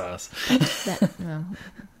sports stars.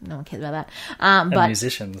 No one cares about that. And but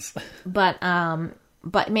musicians. But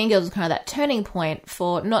Mean Girls was kind of that turning point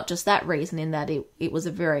for not just that reason, in that it was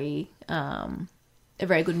a very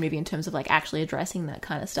good movie in terms of like actually addressing that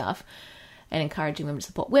kind of stuff and encouraging women to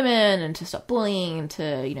support women and to stop bullying and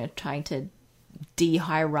to, trying to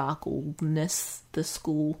de-hierarchalness the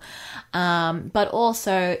school. But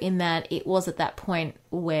also in that it was at that point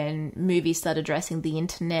when movies started addressing the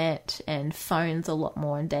internet and phones a lot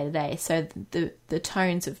more in day-to-day. So the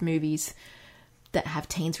tones of movies that have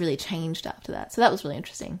teens really changed after that. So that was really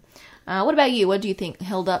interesting. What about you? What do you think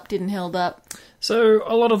held up, didn't held up? So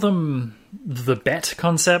a lot of them, the bet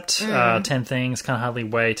concept, 10 Things, Can't Hardly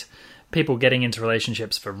Wait, people getting into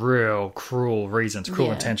relationships for real cruel reasons,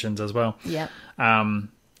 cruel intentions as well. Yeah. And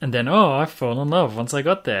then, I fall in love once I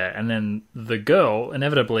got there. And then the girl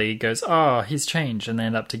inevitably goes, he's changed, and they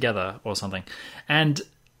end up together or something. And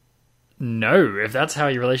no, if that's how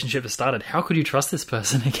your relationship has started, how could you trust this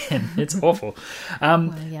person again? It's awful.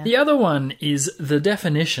 The other one is the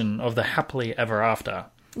definition of the happily ever after.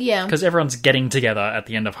 Yeah. Because everyone's getting together at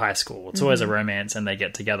the end of high school. It's always a romance and they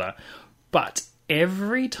get together. But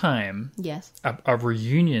every time a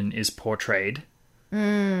reunion is portrayed,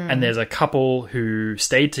 and there's a couple who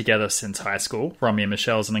stayed together since high school, Romy and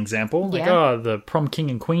Michelle's an example, the prom king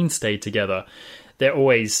and queen stayed together, they're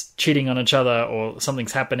always cheating on each other or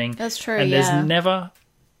something's happening. That's true, and there's never,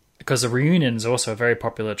 because a reunion is also a very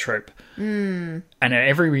popular trope, and at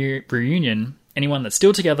every reunion, anyone that's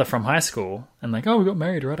still together from high school and we got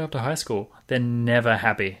married right after high school, they're never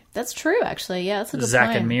happy. That's true, actually. Yeah, that's a good Zach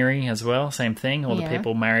point. and Miri as well, same thing. All the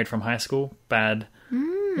people married from high school, bad.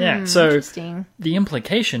 So Interesting. The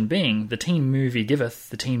implication being the teen movie giveth,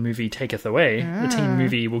 the teen movie taketh away. The teen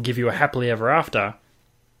movie will give you a happily ever after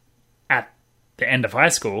at the end of high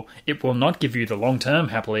school. It will not give you the long-term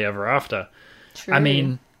happily ever after. True. I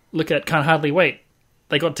mean, look at Can't Hardly Wait.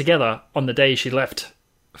 They got together on the day she left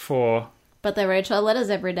for... But they wrote each other letters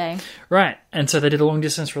every day. Right, and so they did a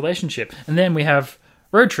long-distance relationship. And then we have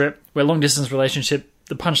Road Trip, where long-distance relationship,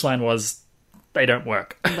 the punchline was, they don't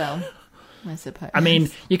work. Well, I suppose. I mean,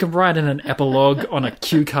 you can write in an epilogue on a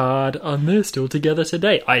cue card, and they're still together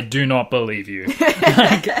today. I do not believe you.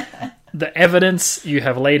 The evidence you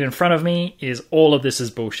have laid in front of me is all of this is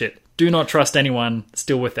bullshit. Do not trust anyone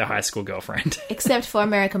still with their high school girlfriend. Except for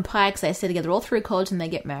American Pie, because they stay together all through college and they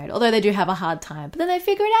get married. Although they do have a hard time. But then they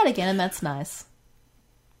figure it out again, and that's nice.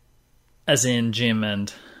 As in Jim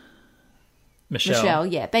and Michelle.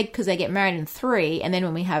 Yeah. Because they get married in 3, and then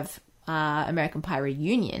when we have American Pie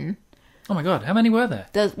Reunion... Oh my god, how many were there?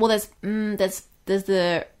 There's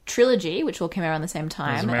the trilogy, which all came out around the same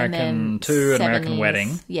time. There's American and then 2, American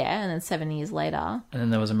Wedding. Yeah, and then 7 years later. And then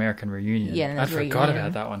there was American Reunion. Yeah, and I forgot Reunion.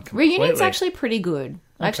 about that one completely. Reunion's actually pretty good.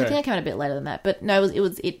 I actually think I came out a bit later than that, but no, it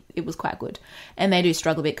was quite good. And they do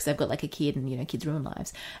struggle a bit because they've got like a kid, and kids ruin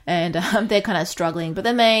lives, and they're kind of struggling. But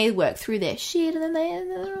then they work through their shit, and then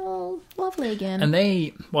they're all lovely again.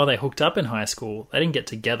 And while they hooked up in high school, they didn't get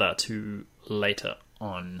together too later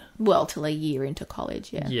on. Well, till a year into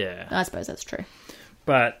college, yeah. Yeah. I suppose that's true.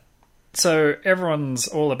 But, so everyone's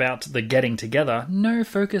all about the getting together. No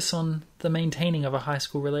focus on the maintaining of a high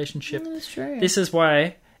school relationship. That's true. This is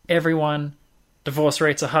why divorce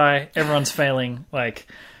rates are high, everyone's failing.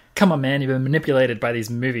 come on, man, you've been manipulated by these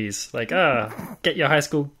movies. Like, get your high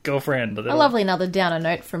school girlfriend. A lovely another downer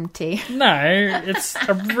note from T. No, it's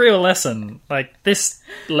a real lesson. Like, this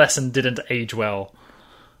lesson didn't age well.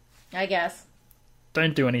 I guess.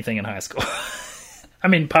 Don't do anything in high school. I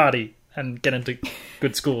mean, party and get into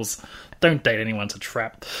good schools. Don't date anyone's a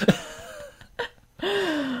trap.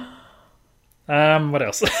 What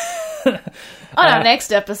else? On our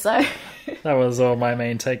next episode. That was all my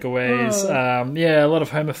main takeaways. A lot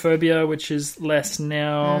of homophobia, which is less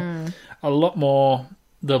now. A lot more.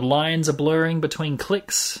 The lines are blurring between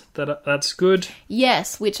cliques. That's good.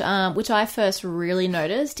 Yes, which I first really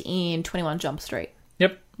noticed in 21 Jump Street.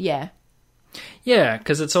 Yep. Yeah. Yeah,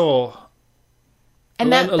 because it's all a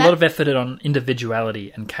lot of effort on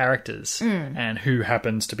individuality and characters and who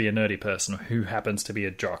happens to be a nerdy person or who happens to be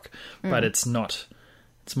a jock. But it's not...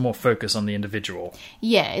 It's more focus on the individual.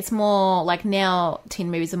 Yeah, it's more like now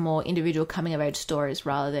teen movies are more individual coming-of-age stories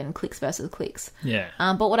rather than cliques versus cliques. Yeah.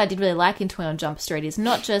 But what I did really like in 21 Jump Street is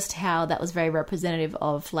not just how that was very representative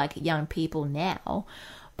of like young people now,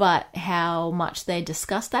 but how much they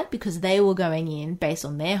discussed that because they were going in based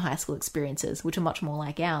on their high school experiences, which are much more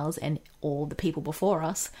like ours and all the people before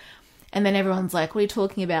us. And then everyone's like, what are you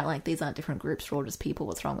talking about? Like, these aren't different groups, we're all just people,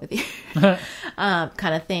 what's wrong with you?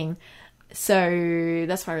 Kind of thing. So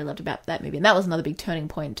that's what I really loved about that movie. And that was another big turning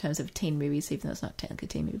point in terms of teen movies, even though it's not technically a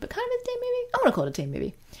teen movie, but kind of a teen movie. I'm going to call it a teen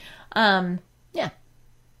movie. Yeah.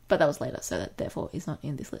 But that was later, so that therefore is not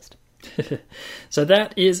in this list. So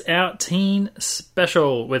that is our teen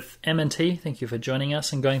special with M&T. Thank you for joining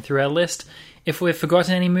us and going through our list. If we've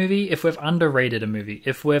forgotten any movie, if we've underrated a movie,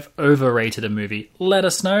 if we've overrated a movie, let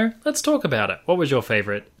us know. Let's talk about it. What was your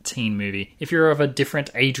favourite teen movie? If you're of a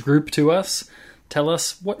different age group to us, tell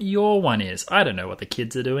us what your one is. I don't know what the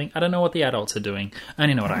kids are doing. I don't know what the adults are doing. I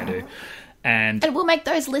only know what I do. And we'll make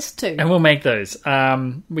those lists too. And we'll make those.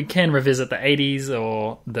 We can revisit the 80s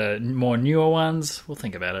or the more newer ones. We'll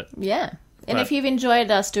think about it. Yeah. And if you've enjoyed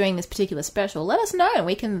us doing this particular special, let us know and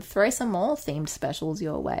we can throw some more themed specials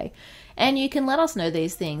your way. And you can let us know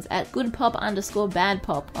these things at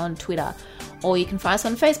goodpop_badpop on Twitter. Or you can find us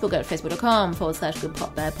on Facebook at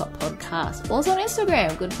facebook.com/goodpopbadpoppodcast. Also on Instagram,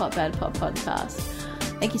 goodpopbadpoppodcast.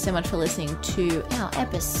 Thank you so much for listening to our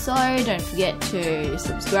episode. Don't forget to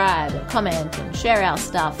subscribe and comment and share our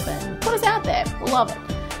stuff and put us out there. We'll love it.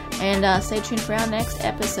 And stay tuned for our next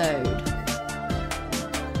episode.